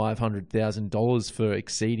 $500,000 for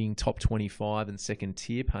exceeding top 25 and second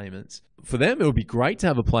tier payments. For them, it would be great to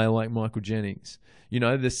have a player like Michael Jennings. You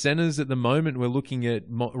know, the centres at the moment, we're looking at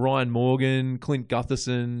Ryan Morgan, Clint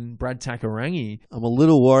Gutherson, Brad Takarangi. I'm a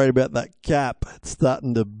little worried about that cap. It's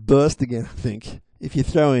starting to burst again, I think. If you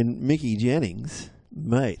throw in Mickey Jennings,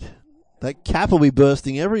 mate, that cap will be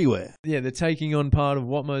bursting everywhere. Yeah, they're taking on part of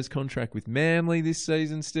Watmo's contract with Manly this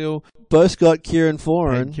season still. Bo Scott, Kieran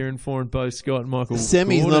Foran. Kieran Foran, Bo Scott, Michael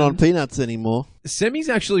Semi's Gordon. not on peanuts anymore. Semi's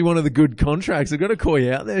actually one of the good contracts. I've got to call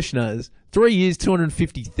you out there, Shinazz. 3 years,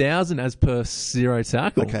 $250,000 as per Zero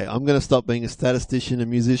Tackle. Okay, I'm going to stop being a statistician, a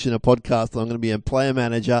musician, a podcaster. I'm going to be a player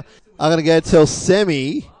manager. I'm going to go tell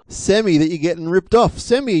Semi that you're getting ripped off.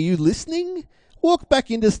 Semi, are you listening? Walk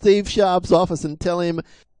back into Steve Sharp's office and tell him,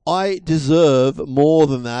 I deserve more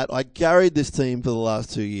than that. I carried this team for the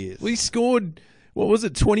last 2 years. We scored,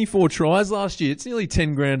 24 tries last year. It's nearly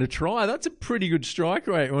 10 grand a try. That's a pretty good strike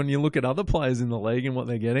rate when you look at other players in the league and what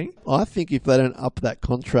they're getting. I think if they don't up that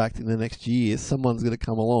contract in the next year, someone's going to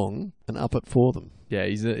come along and up it for them. Yeah,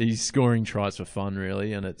 he's scoring tries for fun,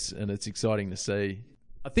 really, and it's exciting to see.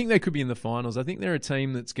 I think they could be in the finals. I think they're a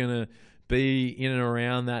team that's going to be in and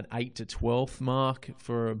around that 8 to 12th mark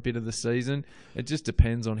for a bit of the season. It just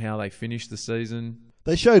depends on how they finish the season.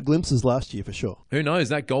 They showed glimpses last year for sure. Who knows?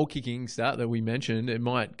 That goal kicking stat that we mentioned, it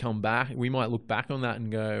might come back. We might look back on that and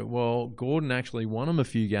go, well, Gordon actually won him a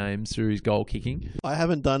few games through his goal kicking. I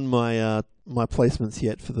haven't done my placements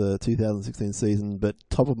yet for the 2016 season, but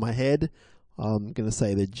top of my head, I'm going to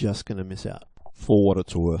say they're just going to miss out for what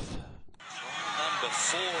it's worth. Number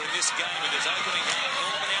 4 in this game with his opening hand.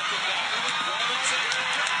 Norman out the back. Robinson.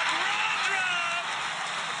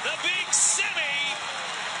 The big semi.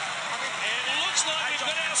 And it looks like we've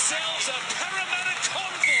got ourselves a Parramatta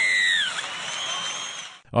convoy.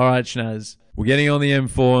 All right, Shinazz. We're getting on the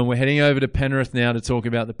M4 and we're heading over to Penrith now to talk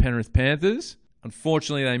about the Penrith Panthers.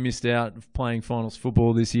 Unfortunately, they missed out of playing finals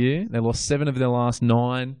football this year. They lost 7 of their last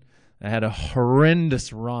 9. They had a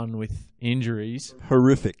horrendous run with injuries.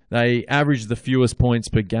 Horrific. They averaged the fewest points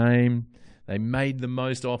per game. They made the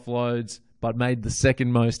most offloads, but made the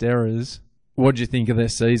second most errors. What do you think of their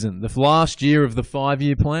season? The last year of the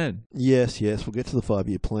 5-year plan. Yes, we'll get to the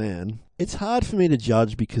 5-year plan. It's hard for me to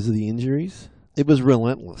judge because of the injuries. It was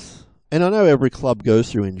relentless. And I know every club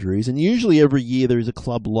goes through injuries, and usually every year there is a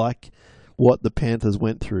club like what the Panthers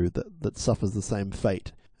went through that suffers the same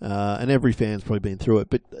fate. And every fan's probably been through it,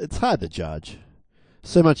 but it's hard to judge.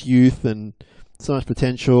 So much youth and so much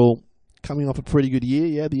potential, coming off a pretty good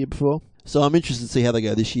year, the year before. So I'm interested to see how they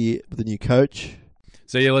go this year with the new coach.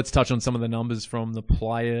 So yeah, let's touch on some of the numbers from the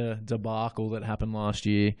player debacle that happened last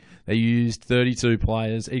year. They used 32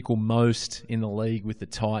 players, equal most in the league with the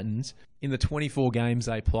Titans. In the 24 games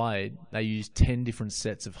they played, they used 10 different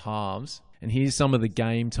sets of halves. And here's some of the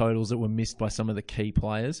game totals that were missed by some of the key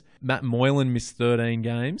players. Matt Moylan missed 13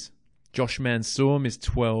 games. Josh Mansour missed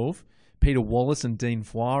 12. Peter Wallace and Dean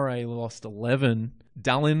Fuare lost 11.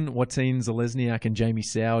 Dallin, Watin Zalesniak and Jamie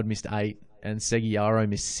Soward missed 8. And Seguiaro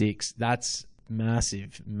missed 6. That's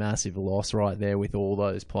massive, massive loss right there with all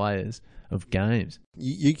those players of games.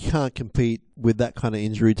 You can't compete with that kind of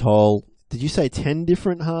injury toll Did you say 10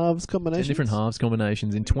 different halves 10 combinations? different halves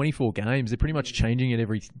combinations in 24 games. They're pretty much changing it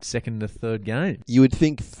every second to third game. You would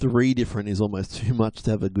think 3 different is almost too much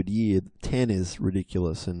to have a good year. 10 is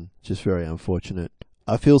ridiculous and just very unfortunate.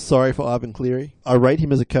 I feel sorry for Ivan Cleary. I rate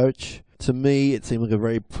him as a coach. To me, it seemed like a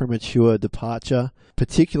very premature departure,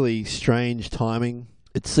 particularly strange timing.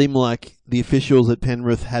 It seemed like the officials at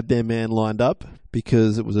Penrith had their man lined up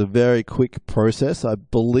because it was a very quick process. I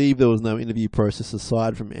believe there was no interview process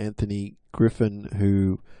aside from Anthony Griffin,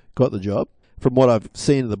 who got the job. From what I've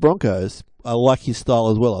seen of the Broncos, I like his style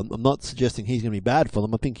as well. I'm not suggesting he's going to be bad for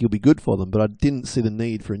them. I think he'll be good for them, but I didn't see the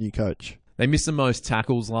need for a new coach. They missed the most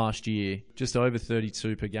tackles last year, just over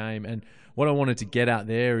 32 per game. And what I wanted to get at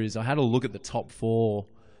there is I had a look at the top 4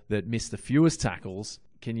 that missed the fewest tackles.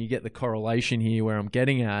 Can you get the correlation here where I'm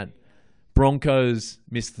getting at? Broncos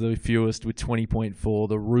missed the fewest with 20.4.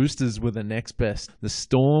 The Roosters were the next best. The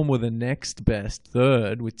Storm were the next best,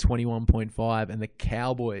 third with 21.5. And the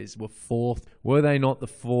Cowboys were 4th. Were they not the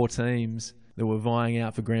 4 teams that were vying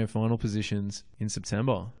out for grand final positions in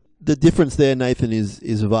September? The difference there, Nathan, is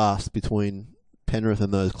vast between Penrith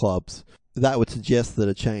and those clubs. That would suggest that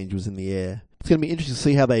a change was in the air. It's going to be interesting to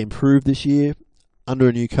see how they improve this year under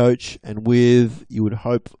a new coach and with, you would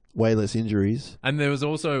hope, way less injuries. And there was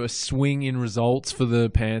also a swing in results for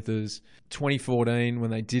the Panthers. 2014,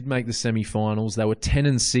 when they did make the semi-finals, they were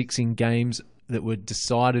 10-6 in games that were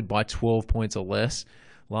decided by 12 points or less.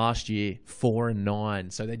 Last year,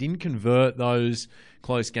 4-9. So they didn't convert those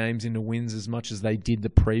close games into wins as much as they did the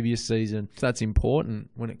previous season. That's important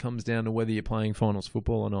when it comes down to whether you're playing finals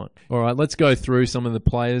football or not. All right, let's go through some of the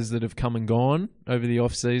players that have come and gone over the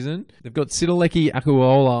off-season. They've got Sitaleki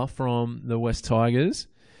Akuola from the West Tigers,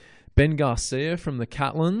 Ben Garcia from the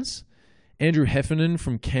Catlins, Andrew Heffernan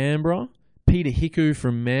from Canberra, Peter Hiku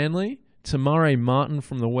from Manly, Tamare Martin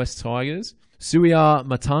from the West Tigers, Suia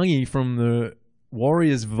Matangi from the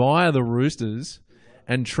Warriors via the Roosters,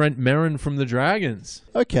 and Trent Merrin from the Dragons.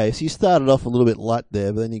 Okay, so you started off a little bit light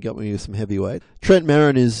there, but then you got me with some heavyweight. Trent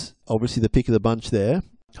Merrin is obviously the pick of the bunch there.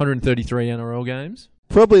 133 NRL games.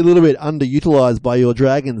 Probably a little bit underutilised by your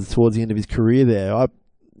Dragons towards the end of his career there.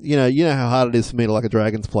 You know how hard it is for me to like a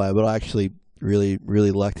Dragons player, but I actually really,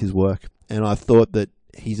 really liked his work. And I thought that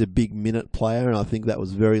he's a big minute player, and I think that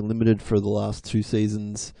was very limited for the last 2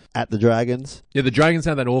 seasons at the Dragons. Yeah, the Dragons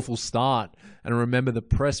had that awful start. And I remember the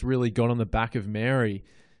press really got on the back of Mary. It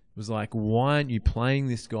was like, why aren't you playing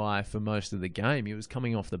this guy for most of the game? He was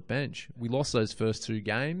coming off the bench. We lost those first 2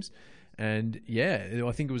 games. And yeah,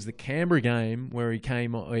 I think it was the Canberra game where he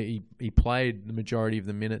played the majority of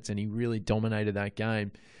the minutes and he really dominated that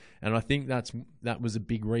game. And I think that was a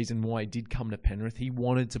big reason why he did come to Penrith. He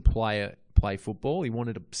wanted to play football. He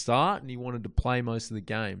wanted to start and he wanted to play most of the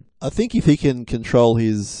game. I think if he can control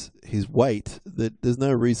his weight, that there's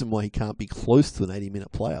no reason why he can't be close to an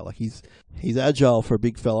 80-minute player. Like he's agile for a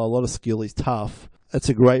big fella, a lot of skill. He's tough. That's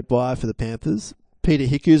a great buy for the Panthers. Peter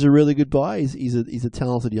Hiku's a really good buy. He's a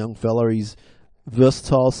talented young fella. He's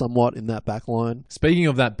versatile somewhat in that back line. Speaking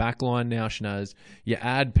of that back line now, Shinazz, you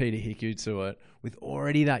add Peter Hiku to it with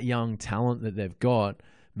already that young talent that they've got.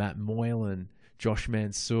 Matt Moylan, Josh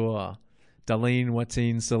Mansour, Darlene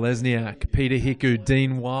Watin-Selesniak, Peter Hiku,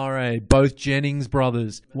 Dean Ware, both Jennings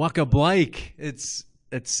brothers, Waka Blake. It's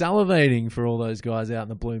salivating for all those guys out in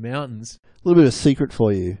the Blue Mountains. A little bit of a secret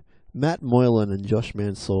for you. Matt Moylan and Josh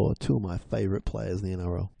Mansour, 2 of my favourite players in the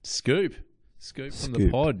NRL. Scoop from the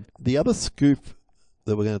pod. The other scoop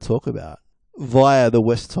that we're going to talk about via the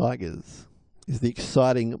West Tigers is the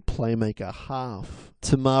exciting playmaker half,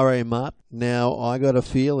 Tamare Martin. Now, I got a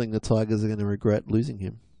feeling the Tigers are going to regret losing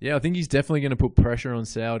him. Yeah, I think he's definitely going to put pressure on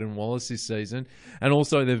Soward and Wallace this season. And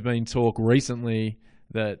also there've been talk recently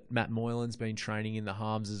that Matt Moylan's been training in the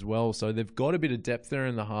halves as well. So they've got a bit of depth there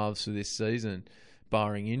in the halves for this season,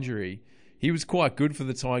 barring injury. He was quite good for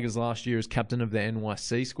the Tigers last year as captain of the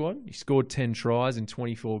NYC squad. He scored 10 tries in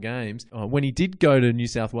 24 games. When he did go to New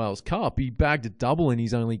South Wales Cup, he bagged a double in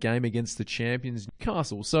his only game against the champions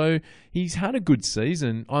Newcastle. So he's had a good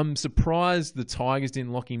season. I'm surprised the Tigers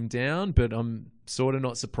didn't lock him down, but I'm sort of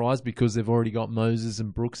not surprised because they've already got Moses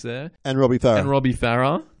and Brooks there. And Robbie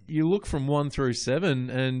Farah. You look from 1 through 7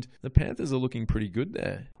 and the Panthers are looking pretty good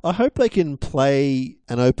there. I hope they can play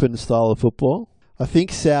an open style of football. I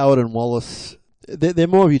think Soward and Wallace, they're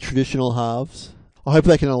more of your traditional halves. I hope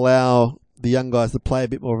they can allow the young guys to play a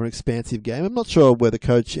bit more of an expansive game. I'm not sure where the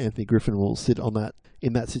coach, Anthony Griffin, will sit on that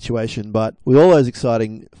in that situation, but with all those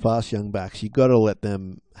exciting, fast young backs, you've got to let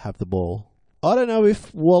them have the ball. I don't know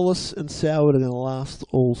if Wallace and Soward are going to last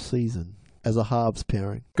all season. as a halves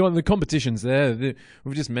pairing. God, the competition's there.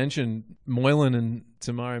 We've just mentioned Moylan and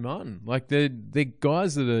Tamari Martin. Like, they're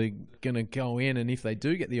guys that are going to go in, and if they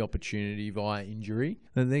do get the opportunity via injury,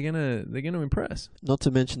 then they're going to impress. Not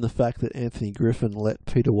to mention the fact that Anthony Griffin let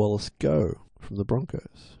Peter Wallace go from the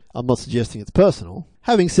Broncos. I'm not suggesting it's personal.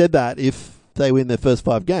 Having said that, if they win their first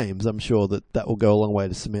 5 games, I'm sure that will go a long way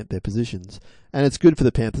to cement their positions. And it's good for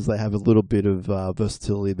the Panthers. They have a little bit of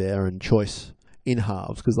versatility there and choice in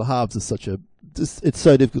halves, because the halves are it's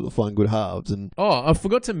so difficult to find good halves. And I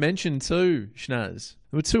forgot to mention too, Shinazz,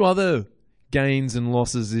 there were 2 other gains and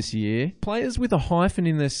losses this year. Players with a hyphen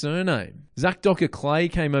in their surname. Zach Docker-Clay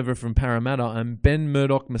came over from Parramatta and Ben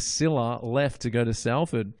Murdoch-Masila left to go to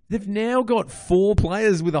Salford. They've now got 4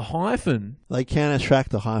 players with a hyphen. They can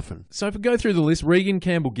attract a hyphen. So if we go through the list, Regan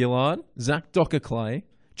Campbell-Gillard, Zach Docker-Clay,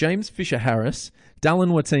 James Fisher-Harris,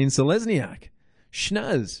 Dallin Watine-Selesniak.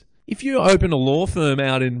 Shinazz, if you open a law firm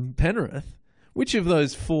out in Penrith, which of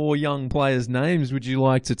those 4 young players' names would you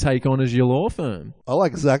like to take on as your law firm? I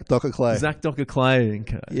like Zach Docker-Clay. Zach Docker-Clay.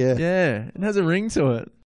 Yeah. Yeah, it has a ring to it.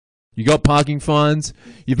 You got parking fines.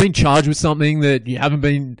 You've been charged with something that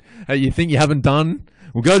you think you haven't done.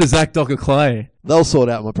 We'll go to Zach Docker-Clay. They'll sort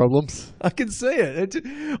out my problems. I can see it.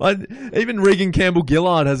 Even Regan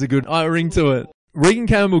Campbell-Gillard has a good ring to it. Regan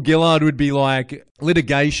Campbell-Gillard would be like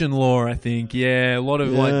litigation law, I think. Yeah, a lot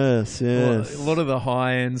of yes. a lot of the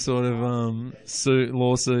high-end sort of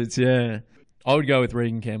lawsuits, yeah. I would go with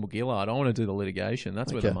Regan Campbell-Gillard. I want to do the litigation.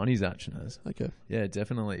 That's where the money's at, Shinazz. Okay. Yeah,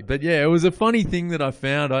 definitely. But yeah, it was a funny thing that I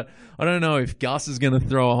found. I don't know if Gus is going to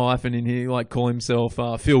throw a hyphen in here, like call himself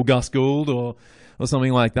Phil Gus Gould or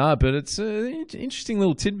something like that. But it's an interesting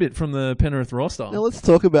little tidbit from the Penrith roster. Now let's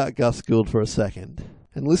talk about Gus Gould for a second.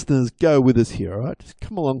 And listeners, go with us here, all right? Just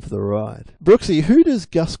come along for the ride. Brooksy, who does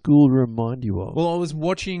Gus Gould remind you of? Well, I was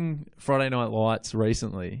watching Friday Night Lights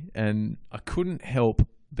recently, and I couldn't help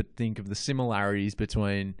but think of the similarities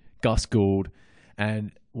between Gus Gould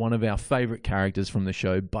and one of our favourite characters from the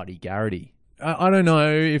show, Buddy Garrity. I don't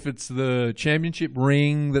know if it's the championship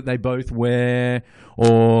ring that they both wear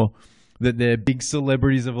or that they're big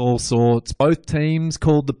celebrities of all sorts. Both teams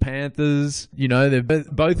called the Panthers. You know, they're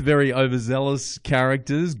both very overzealous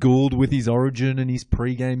characters. Gould with his origin and his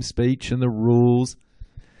pre-game speech and the rules.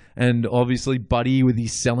 And obviously Buddy with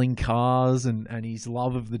his selling cars and his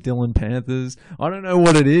love of the Dylan Panthers. I don't know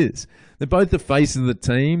what it is. They're both the face of the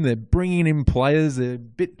team. They're bringing in players. They're a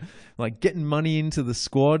bit like getting money into the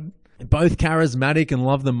squad. Both charismatic and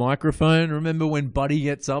love the microphone. Remember when Buddy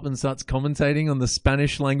gets up and starts commentating on the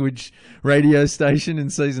Spanish language radio station in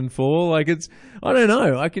season 4? Like I don't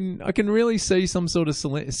know. I can really see some sort of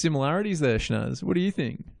similarities there, Shinazz. What do you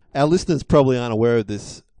think? Our listeners probably aren't aware of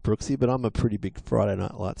this, Brooksy, but I'm a pretty big Friday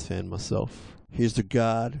Night Lights fan myself. Here's the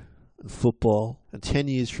guard and football, and 10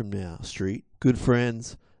 years from now, Street, good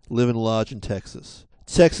friends, living large in Texas.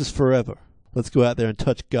 Texas forever. Let's go out there and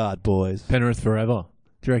touch guard, boys. Penrith forever.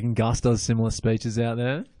 Do you reckon Gus does similar speeches out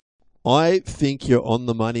there? I think you're on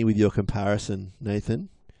the money with your comparison, Nathan.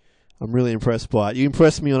 I'm really impressed by it. You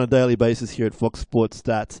impress me on a daily basis here at Fox Sports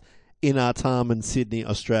Stats in Artarmon, Sydney,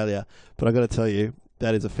 Australia. But I got to tell you,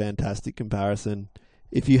 that is a fantastic comparison.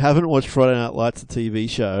 If you haven't watched Friday Night Lights, the TV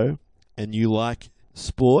show, and you like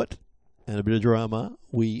sport and a bit of drama,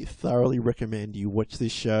 we thoroughly recommend you watch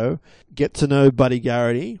this show. Get to know Buddy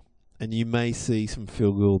Garrity, and you may see some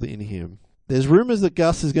Phil Gould in him. There's rumours that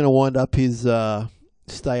Gus is going to wind up his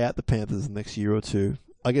stay at the Panthers the next year or two.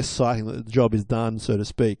 I guess citing that the job is done, so to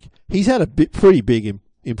speak. He's had a pretty big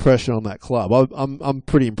impression on that club. I'm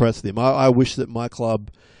pretty impressed with him. I wish that my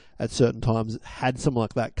club at certain times had someone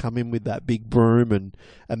like that come in with that big broom and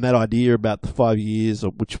that idea about the 5 years,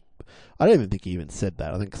 which I don't even think he even said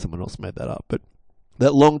that. I think someone else made that up. But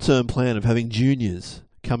that long-term plan of having juniors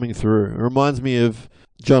coming through. It reminds me of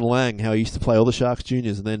John Lang, how he used to play all the Sharks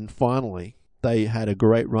juniors, and then finally they had a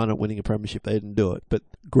great run at winning a premiership. They didn't do it, but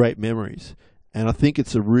great memories. And I think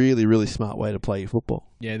it's a really, really smart way to play your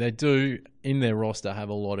football. Yeah, they do, in their roster, have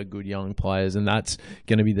a lot of good young players, and that's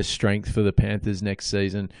going to be the strength for the Panthers next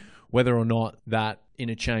season. Whether or not that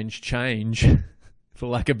interchange change, for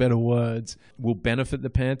lack of better words, will benefit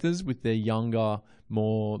the Panthers with their younger,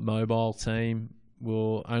 more mobile team,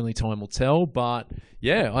 only time will tell. But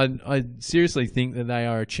yeah, I seriously think that they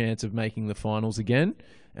are a chance of making the finals again.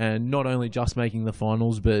 And not only just making the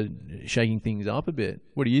finals, but shaking things up a bit.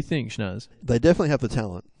 What do you think, Shinazz? They definitely have the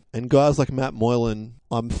talent. And guys like Matt Moylan,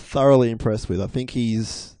 I'm thoroughly impressed with. I think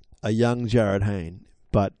he's a young Jared Hayne,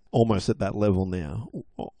 but almost at that level now,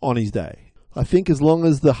 on his day. I think as long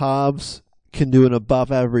as the halves can do an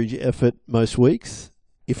above-average effort most weeks,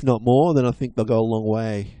 if not more, then I think they'll go a long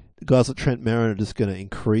way Guys like Trent Merrin are just going to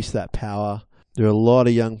increase that power. There are a lot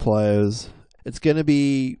of young players. It's going to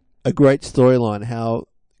be a great storyline how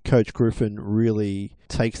Coach Griffin really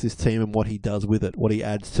takes this team and what he does with it, what he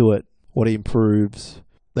adds to it, what he improves.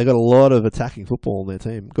 They got a lot of attacking football on their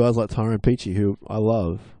team. Guys like Tyrone Peachy, who I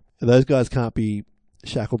love. Those guys can't be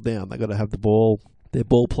shackled down. They got to have the ball. They're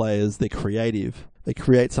ball players. They're creative. They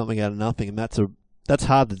create something out of nothing, and that's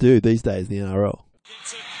hard to do these days in the NRL.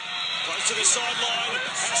 Close to the sideline,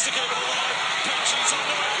 has to keep it alive. Peachy's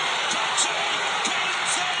under it. Peachy,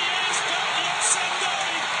 Kings, there he is, back yet Sunday.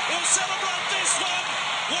 He'll celebrate this one.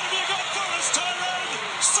 What have you got for us, Tyrone?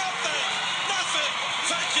 Something, nothing.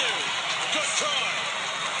 Thank you. Good try.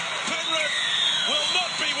 Penrith will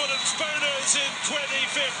not be wooden spooners in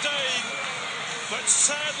 2015, but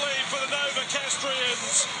sadly for the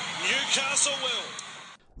Novocastrians, Newcastle will.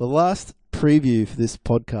 The last preview for this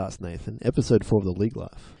podcast, Nathan, episode 4 of the League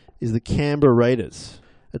Life, is the Canberra Raiders,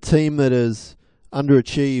 a team that has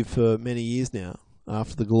underachieved for many years now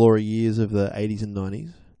after the glory years of the 80s and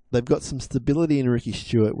 90s. They've got some stability in Ricky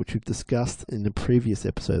Stewart, which we've discussed in the previous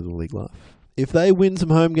episode of the League Life. If they win some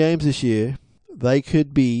home games this year, they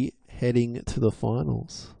could be heading to the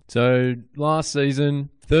finals. So last season,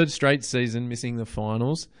 third straight season missing the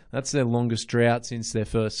finals. That's their longest drought since their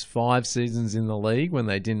first 5 seasons in the league when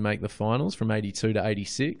they didn't make the finals from 82 to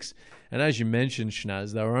 86. And as you mentioned,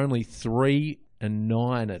 Shinazz, they were only 3-9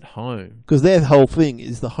 at home. Because their whole thing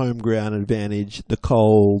is the home ground advantage, the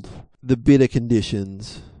cold, the bitter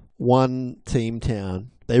conditions, one team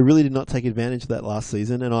town. They really did not take advantage of that last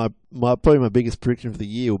season, and probably my biggest prediction for the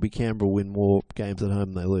year will be Canberra win more games at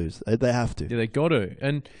home than they lose. They have to. Yeah, they got to.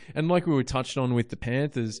 And like we were touched on with the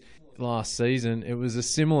Panthers last season, it was a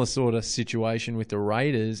similar sort of situation with the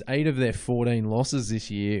Raiders. 8 of their 14 losses this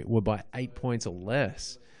year were by 8 points or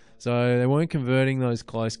less. So they weren't converting those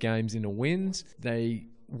close games into wins. They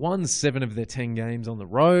won 7 of their 10 games on the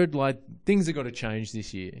road. Like, things have got to change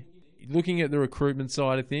this year. Looking at the recruitment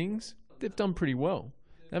side of things, they've done pretty well.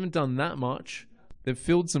 They haven't done that much. They've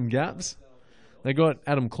filled some gaps. They got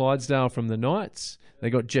Adam Clydesdale from the Knights. They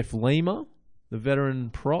got Jeff Lima, the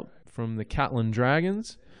veteran prop from the Catlin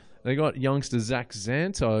Dragons. They got youngster Zach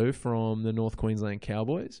Zanto from the North Queensland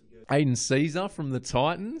Cowboys. Aiden Caesar from the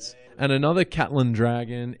Titans. And another Catlin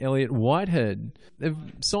Dragon, Elliot Whitehead. They've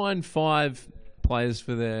signed 5 players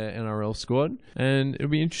for their NRL squad. And it'll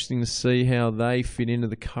be interesting to see how they fit into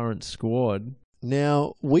the current squad.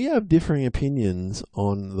 Now, we have differing opinions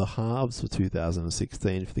on the halves for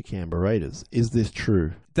 2016 for the Canberra Raiders. Is this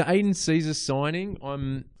true? The Aiden Caesar signing,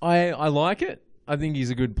 I like it. I think he's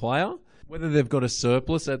a good player. Whether they've got a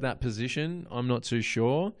surplus at that position, I'm not too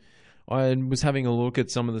sure. I was having a look at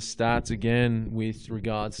some of the stats again with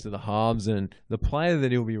regards to the halves, and the player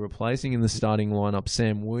that he'll be replacing in the starting lineup,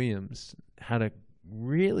 Sam Williams, had a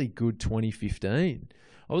really good 2015.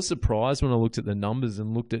 I was surprised when I looked at the numbers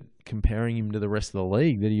and looked at comparing him to the rest of the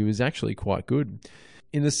league that he was actually quite good.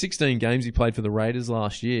 In the 16 games he played for the Raiders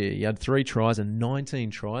last year, he had 3 tries and 19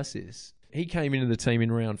 try assists. He came into the team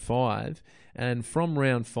in round 5, and from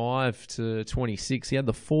round 5 to 26, he had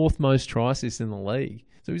the 4th most try assists in the league.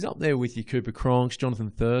 So he's up there with your Cooper Cronks,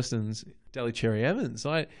 Jonathan Thurstons, Daly Cherry Evans.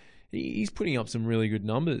 He's putting up some really good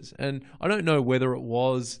numbers. And I don't know whether it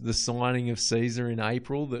was the signing of Caesar in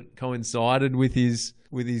April that coincided with his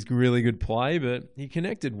really good play, but he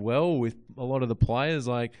connected well with a lot of the players,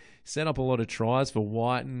 set up a lot of tries for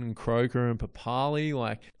Whiten and Croker and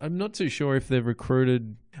Papali. I'm not too sure if they've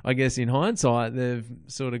recruited, I guess in hindsight, they've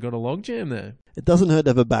sort of got a logjam there. It doesn't hurt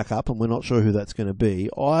to have a backup, and we're not sure who that's going to be.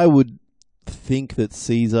 I would think that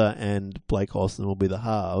Caesar and Blake Austin will be the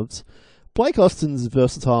halves. Blake Austin's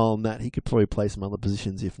versatile in that he could probably play some other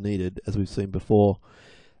positions if needed, as we've seen before.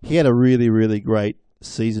 He had a really, really great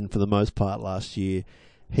season for the most part last year.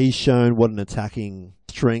 He's shown what an attacking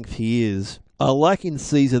strength he is. I like in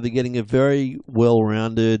Caesar they're getting a very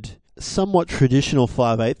well-rounded, somewhat traditional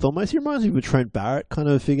 5'8", almost. He reminds me of a Trent Barrett kind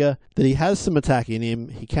of figure, that he has some attack in him,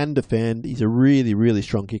 he can defend, he's a really, really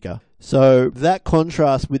strong kicker. So that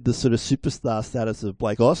contrast with the sort of superstar status of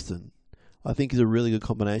Blake Austin, I think is a really good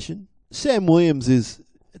combination. Sam Williams is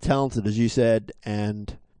talented, as you said,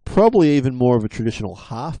 and probably even more of a traditional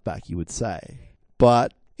halfback, you would say.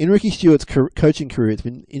 But in Ricky Stewart's coaching career, it's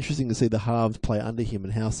been interesting to see the halves play under him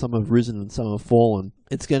and how some have risen and some have fallen.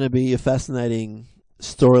 It's going to be a fascinating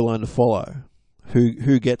storyline to follow.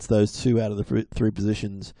 Who gets those 2 out of the 3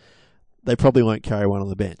 positions? They probably won't carry one on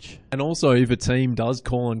the bench. And also, if a team does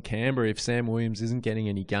call on Canberra, if Sam Williams isn't getting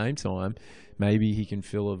any game time, maybe he can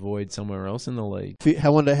fill a void somewhere else in the league. I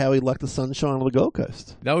wonder how he'd like the sunshine on the Gold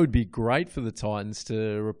Coast. That would be great for the Titans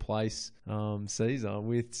to replace Caesar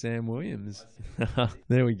with Sam Williams.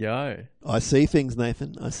 There we go. I see things,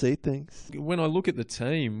 Nathan. I see things. When I look at the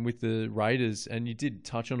team with the Raiders, and you did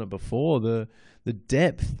touch on it before, the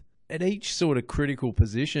depth at each sort of critical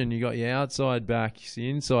position. You got your outside backs, your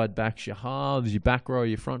inside backs, your halves, your back row,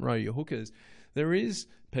 your front row, your hookers. There is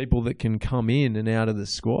people that can come in and out of the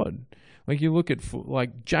squad. Like you look at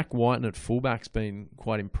like Jack Whiten at fullback's been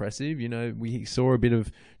quite impressive. You know, we saw a bit of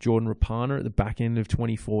Jordan Rapana at the back end of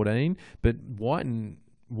 2014, but Whiten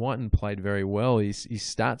played very well. His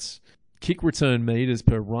stats, kick return meters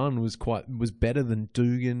per run was better than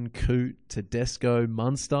Dugan, Coote, Tedesco,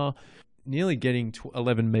 Munster. Nearly getting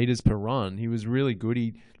 11 meters per run. He was really good.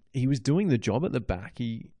 He was doing the job at the back.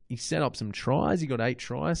 He set up some tries. He got 8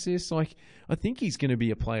 try assists. Like, I think he's going to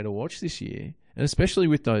be a player to watch this year, and especially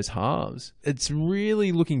with those halves. It's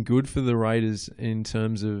really looking good for the Raiders in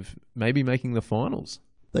terms of maybe making the finals.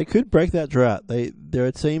 They could break that drought. They're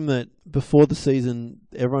a team that before the season,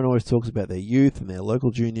 everyone always talks about their youth and their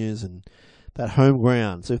local juniors and that home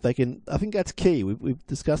ground. So if they can, I think that's key. We've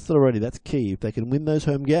discussed it already. That's key. If they can win those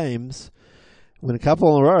home games, win a couple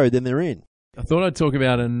on the road, then they're in. I thought I'd talk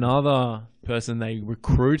about another person they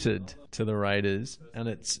recruited to the Raiders, and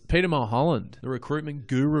it's Peter Mulholland, the recruitment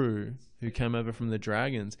guru who came over from the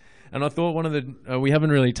Dragons. And I thought one of the... we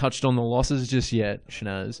haven't really touched on the losses just yet,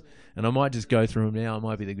 Shinazz, and I might just go through them now. It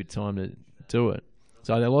might be the good time to do it.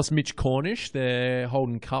 So they lost Mitch Cornish, their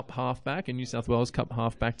Holden Cup halfback, and New South Wales Cup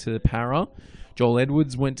halfback to Para. Joel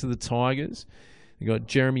Edwards went to the Tigers. We got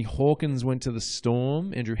Jeremy Hawkins went to the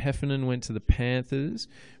Storm. Andrew Heffernan went to the Panthers.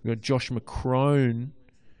 We got Josh McCrone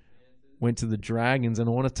went to the Dragons, and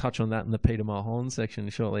I want to touch on that in the Peter Mulholland section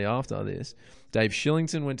shortly after this. Dave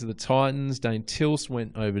Shillington went to the Titans. Dane Tilse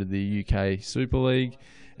went over to the UK Super League.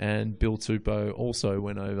 And Bill Tupou also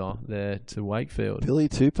went over there to Wakefield. Billy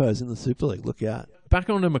Tupou's in the Super League. Look out. Back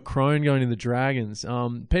on to McCrone going to the Dragons.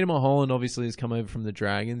 Peter Mulholland obviously has come over from the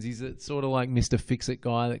Dragons. He's a sort of like Mr. Fix-It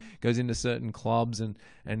guy that goes into certain clubs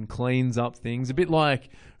and cleans up things. A bit like,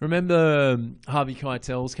 remember Harvey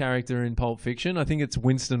Keitel's character in Pulp Fiction? I think it's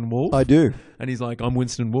Winston Wolfe. I do. And he's like, I'm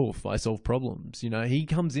Winston Wolfe. I solve problems. You know, he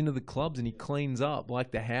comes into the clubs and he cleans up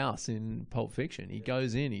like the house in Pulp Fiction. He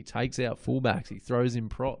goes in, he takes out fullbacks, he throws in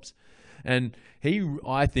props. And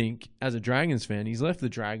I think, as a Dragons fan, he's left the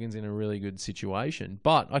Dragons in a really good situation.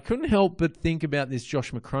 But I couldn't help but think about this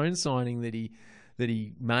Josh McCrone signing that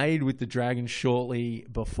he made with the Dragons shortly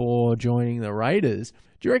before joining the Raiders.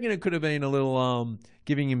 Do you reckon it could have been a little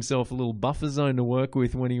giving himself a little buffer zone to work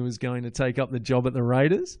with when he was going to take up the job at the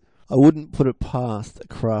Raiders? I wouldn't put it past a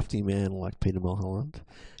crafty man like Peter Mulholland.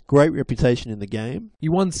 Great reputation in the game. He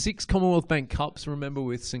won 6 Commonwealth Bank Cups, remember,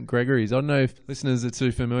 with St Gregory's. I don't know if listeners are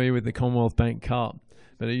too familiar with the Commonwealth Bank Cup,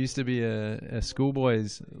 but it used to be a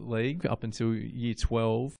schoolboys league up until year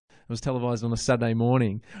 12. It was televised on a Saturday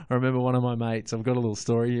morning. I remember one of my mates, I've got a little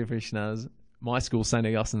story here for Shinazz. My school, St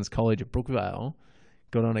Augustine's College at Brookvale,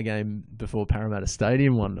 got on a game before Parramatta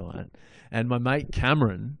Stadium one night. And my mate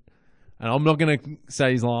Cameron, and I'm not going to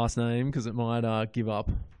say his last name because it might give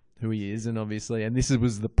up who he is, and obviously, and this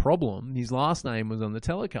was the problem, his last name was on the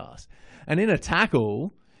telecast. And in a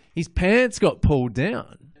tackle, his pants got pulled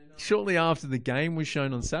down. Shortly after the game was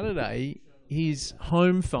shown on Saturday, his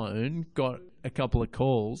home phone got a couple of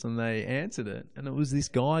calls, and they answered it, and it was this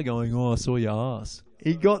guy going, "Oh, I saw your ass."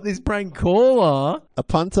 He got this prank caller. A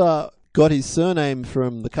punter got his surname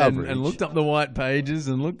from the coverage. And looked up the white pages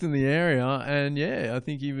and looked in the area, and yeah, I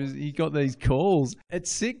think he got these calls.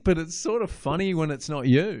 It's sick, but it's sort of funny when it's not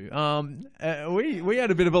you. We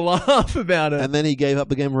had a bit of a laugh about it. And then he gave up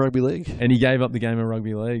the game of rugby league. And he gave up the game of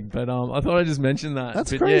rugby league. But I thought I'd just mention that.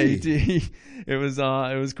 That's but crazy. Yeah,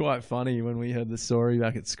 it was quite funny when we heard the story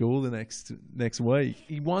back at school the next week.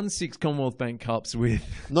 He won 6 Commonwealth Bank Cups with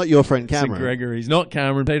not your friend Cameron. St Gregory's, not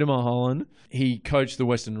Cameron, Peter Mulholland. He coached the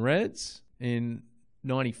Western Reds in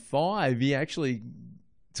 95. He actually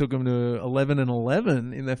took them to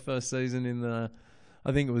 11-11 in their first season in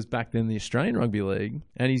I think it was back then the Australian Rugby League.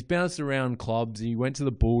 And he's bounced around clubs. He went to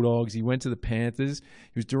the Bulldogs. He went to the Panthers.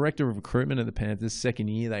 He was director of recruitment at the Panthers. Second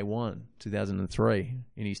year they won, 2003,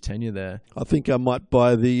 in his tenure there. I think I might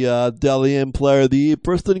buy the Dally M Player of the Year,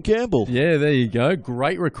 Preston Campbell. Yeah, there you go.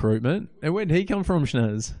 Great recruitment. And where did he come from,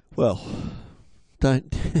 Shinazz? Well,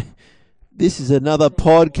 don't... This is another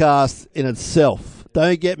podcast in itself.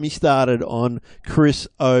 Don't get me started on Chris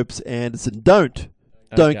Opes Anderson. Don't.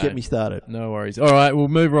 Don't Okay. get me started. No worries. All right, we'll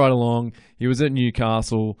move right along. He was at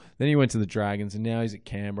Newcastle, then he went to the Dragons, and now he's at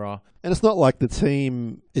Canberra. And it's not like the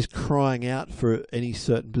team is crying out for any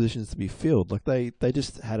certain positions to be filled. Like they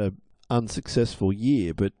just had a unsuccessful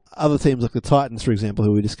year, but other teams like the Titans, for example,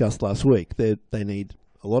 who we discussed last week, they need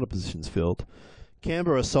a lot of positions filled.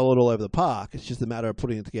 Canberra are solid all over the park. It's just a matter of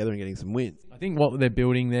putting it together and getting some wins. I think what they're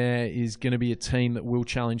building there is going to be a team that will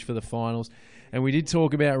challenge for the finals. And we did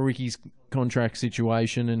talk about Ricky's contract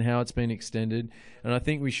situation and how it's been extended. And I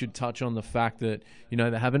think we should touch on the fact that, you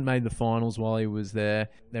know, they haven't made the finals while he was there.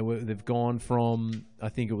 They've gone from, I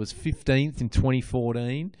think it was 15th in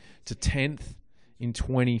 2014 to 10th in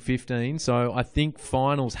 2015. So I think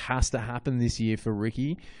finals has to happen this year for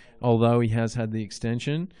Ricky, although he has had the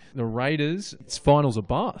extension. The Raiders, it's finals are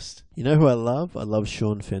bust. You know who I love? I love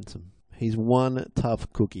Sean Fenton. He's one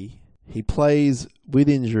tough cookie. He plays with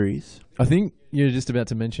injuries. I think you're just about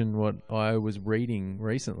to mention what I was reading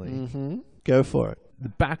recently. Mm-hmm. Go for it. The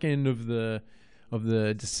back end of the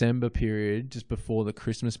December period, just before the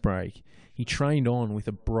Christmas break, he trained on with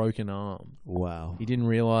a broken arm. Wow. He didn't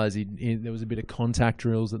realise there was a bit of contact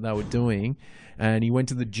drills that they were doing, and he went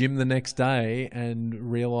to the gym the next day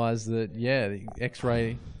and realised that,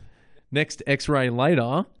 the next X-ray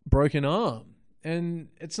later, broken arm. And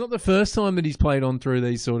it's not the first time that he's played on through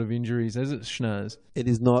these sort of injuries, is it, Shinazz? It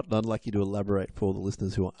is not. I'd like you to elaborate for all the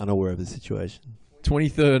listeners who are unaware of the situation.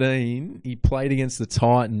 2013, he played against the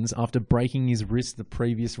Titans after breaking his wrist the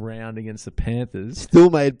previous round against the Panthers. Still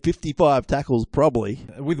made 55 tackles, probably.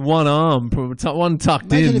 With one arm, one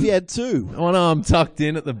tucked in. Imagine if he had two. One arm tucked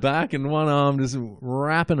in at the back and one arm just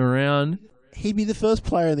wrapping around. He'd be the first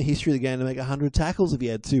player in the history of the game to make 100 tackles if he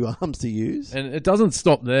had two arms to use. And it doesn't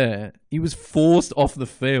stop there. He was forced off the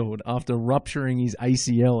field after rupturing his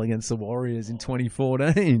ACL against the Warriors in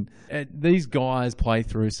 2014. And these guys play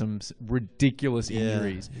through some ridiculous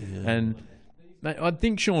injuries. Yeah. And mate, I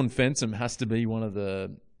think Sean Fenton has to be one of,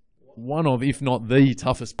 if not the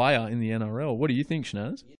toughest player in the NRL. What do you think,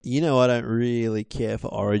 Shinazz? You know, I don't really care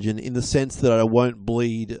for Origin in the sense that I won't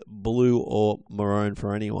bleed blue or maroon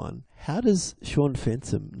for anyone. How does Sean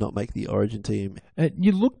Fenton not make the Origin team?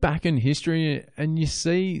 You look back in history and you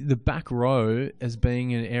see the back row as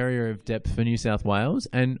being an area of depth for New South Wales,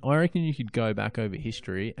 and I reckon you could go back over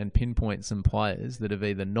history and pinpoint some players that have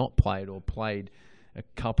either not played or played a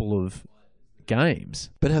couple of games.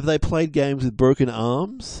 But have they played games with broken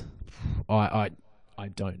arms? I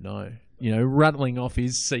don't know. You know, rattling off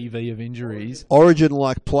his CV of injuries.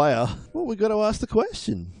 Origin-like player. Well, we've got to ask the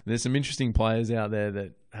question. There's some interesting players out there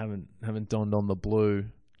that haven't donned on the blue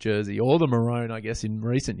jersey or the maroon, I guess, in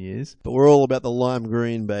recent years. But we're all about the lime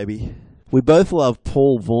green, baby. We both love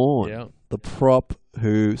Paul Vaughan, the prop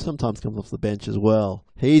who sometimes comes off the bench as well.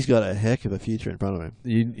 He's got a heck of a future in front of him.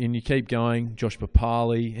 You keep going. Josh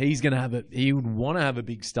Papali, he would want to have a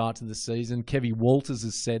big start to the season. Kevy Walters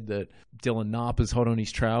has said that Dylan Napa's hot on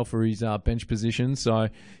his trail for his bench position. So,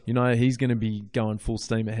 you know, he's going to be going full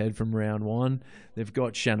steam ahead from round one. They've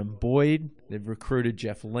got Shannon Boyd. They've recruited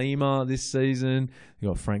Jeff Lima this season.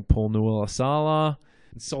 They've got Frank Paul Nualasala.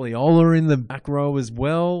 Soliola in the back row as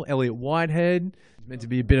well. Elliot Whitehead. It's meant to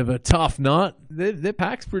be a bit of a tough nut. Their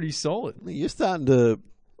pack's pretty solid. You're starting to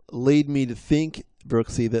lead me to think,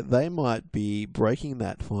 Brooksy, that they might be breaking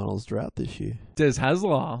that finals drought this year. Des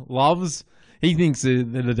Hasler he thinks they're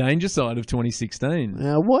the danger side of 2016.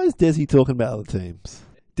 Now, why is Desi talking about other teams?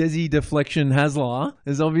 Desi Deflection Hasler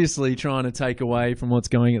is obviously trying to take away from what's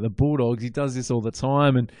going at the Bulldogs. He does this all the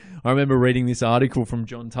time. And I remember reading this article from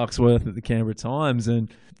John Tuxworth at the Canberra Times and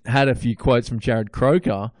had a few quotes from Jared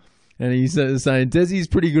Croker. And he's saying, Desi's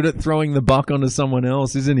pretty good at throwing the buck onto someone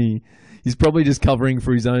else, isn't he? He's probably just covering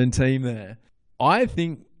for his own team there. I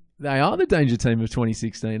think they are the danger team of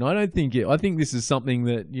 2016. I think this is something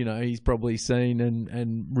that, you know, he's probably seen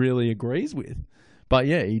and really agrees with. But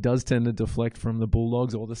yeah, he does tend to deflect from the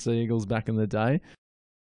Bulldogs or the Seagulls back in the day.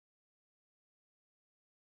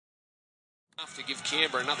 To give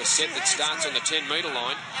Canberra another set that starts on the 10-metre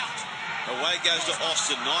line. Away goes to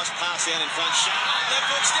Austin. Nice pass out in front. Left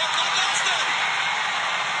foot step, got Austin.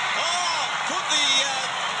 Oh, put the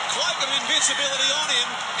cloak of invincibility on him.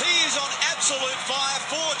 He is on absolute fire.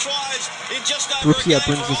 4 tries in just over Brooksy, a that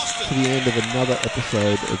game brings for us Austin. to the end of another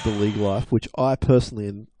episode of The League Life, which I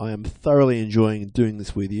am thoroughly enjoying doing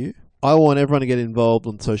this with you. I want everyone to get involved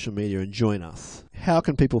on social media and join us. How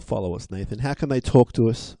can people follow us, Nathan? How can they talk to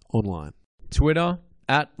us online? Twitter,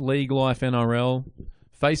 @LeagueLifeNRL.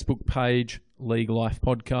 Facebook page, League Life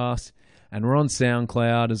Podcast. And we're on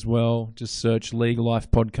SoundCloud as well. Just search League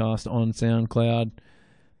Life Podcast on SoundCloud.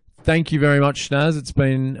 Thank you very much, Shinazz. It's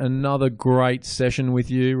been another great session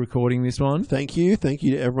with you recording this one. Thank you. Thank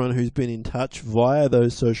you to everyone who's been in touch via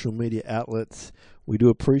those social media outlets. We do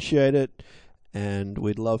appreciate it, and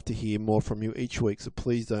we'd love to hear more from you each week, so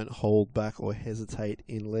please don't hold back or hesitate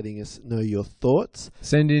in letting us know your thoughts.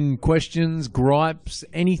 Send in questions, gripes,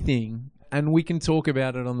 anything, and we can talk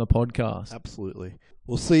about it on the podcast. Absolutely.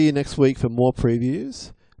 We'll see you next week for more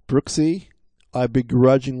previews. Brooksy, I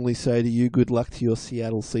begrudgingly say to you, good luck to your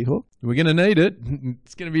Seattle Seahawks. We're going to need it.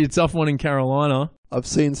 It's going to be a tough one in Carolina. I've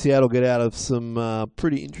seen Seattle get out of some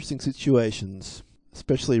pretty interesting situations,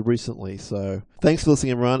 especially recently. So thanks for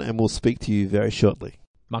listening, everyone, and we'll speak to you very shortly.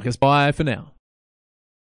 Marcus, bye for now.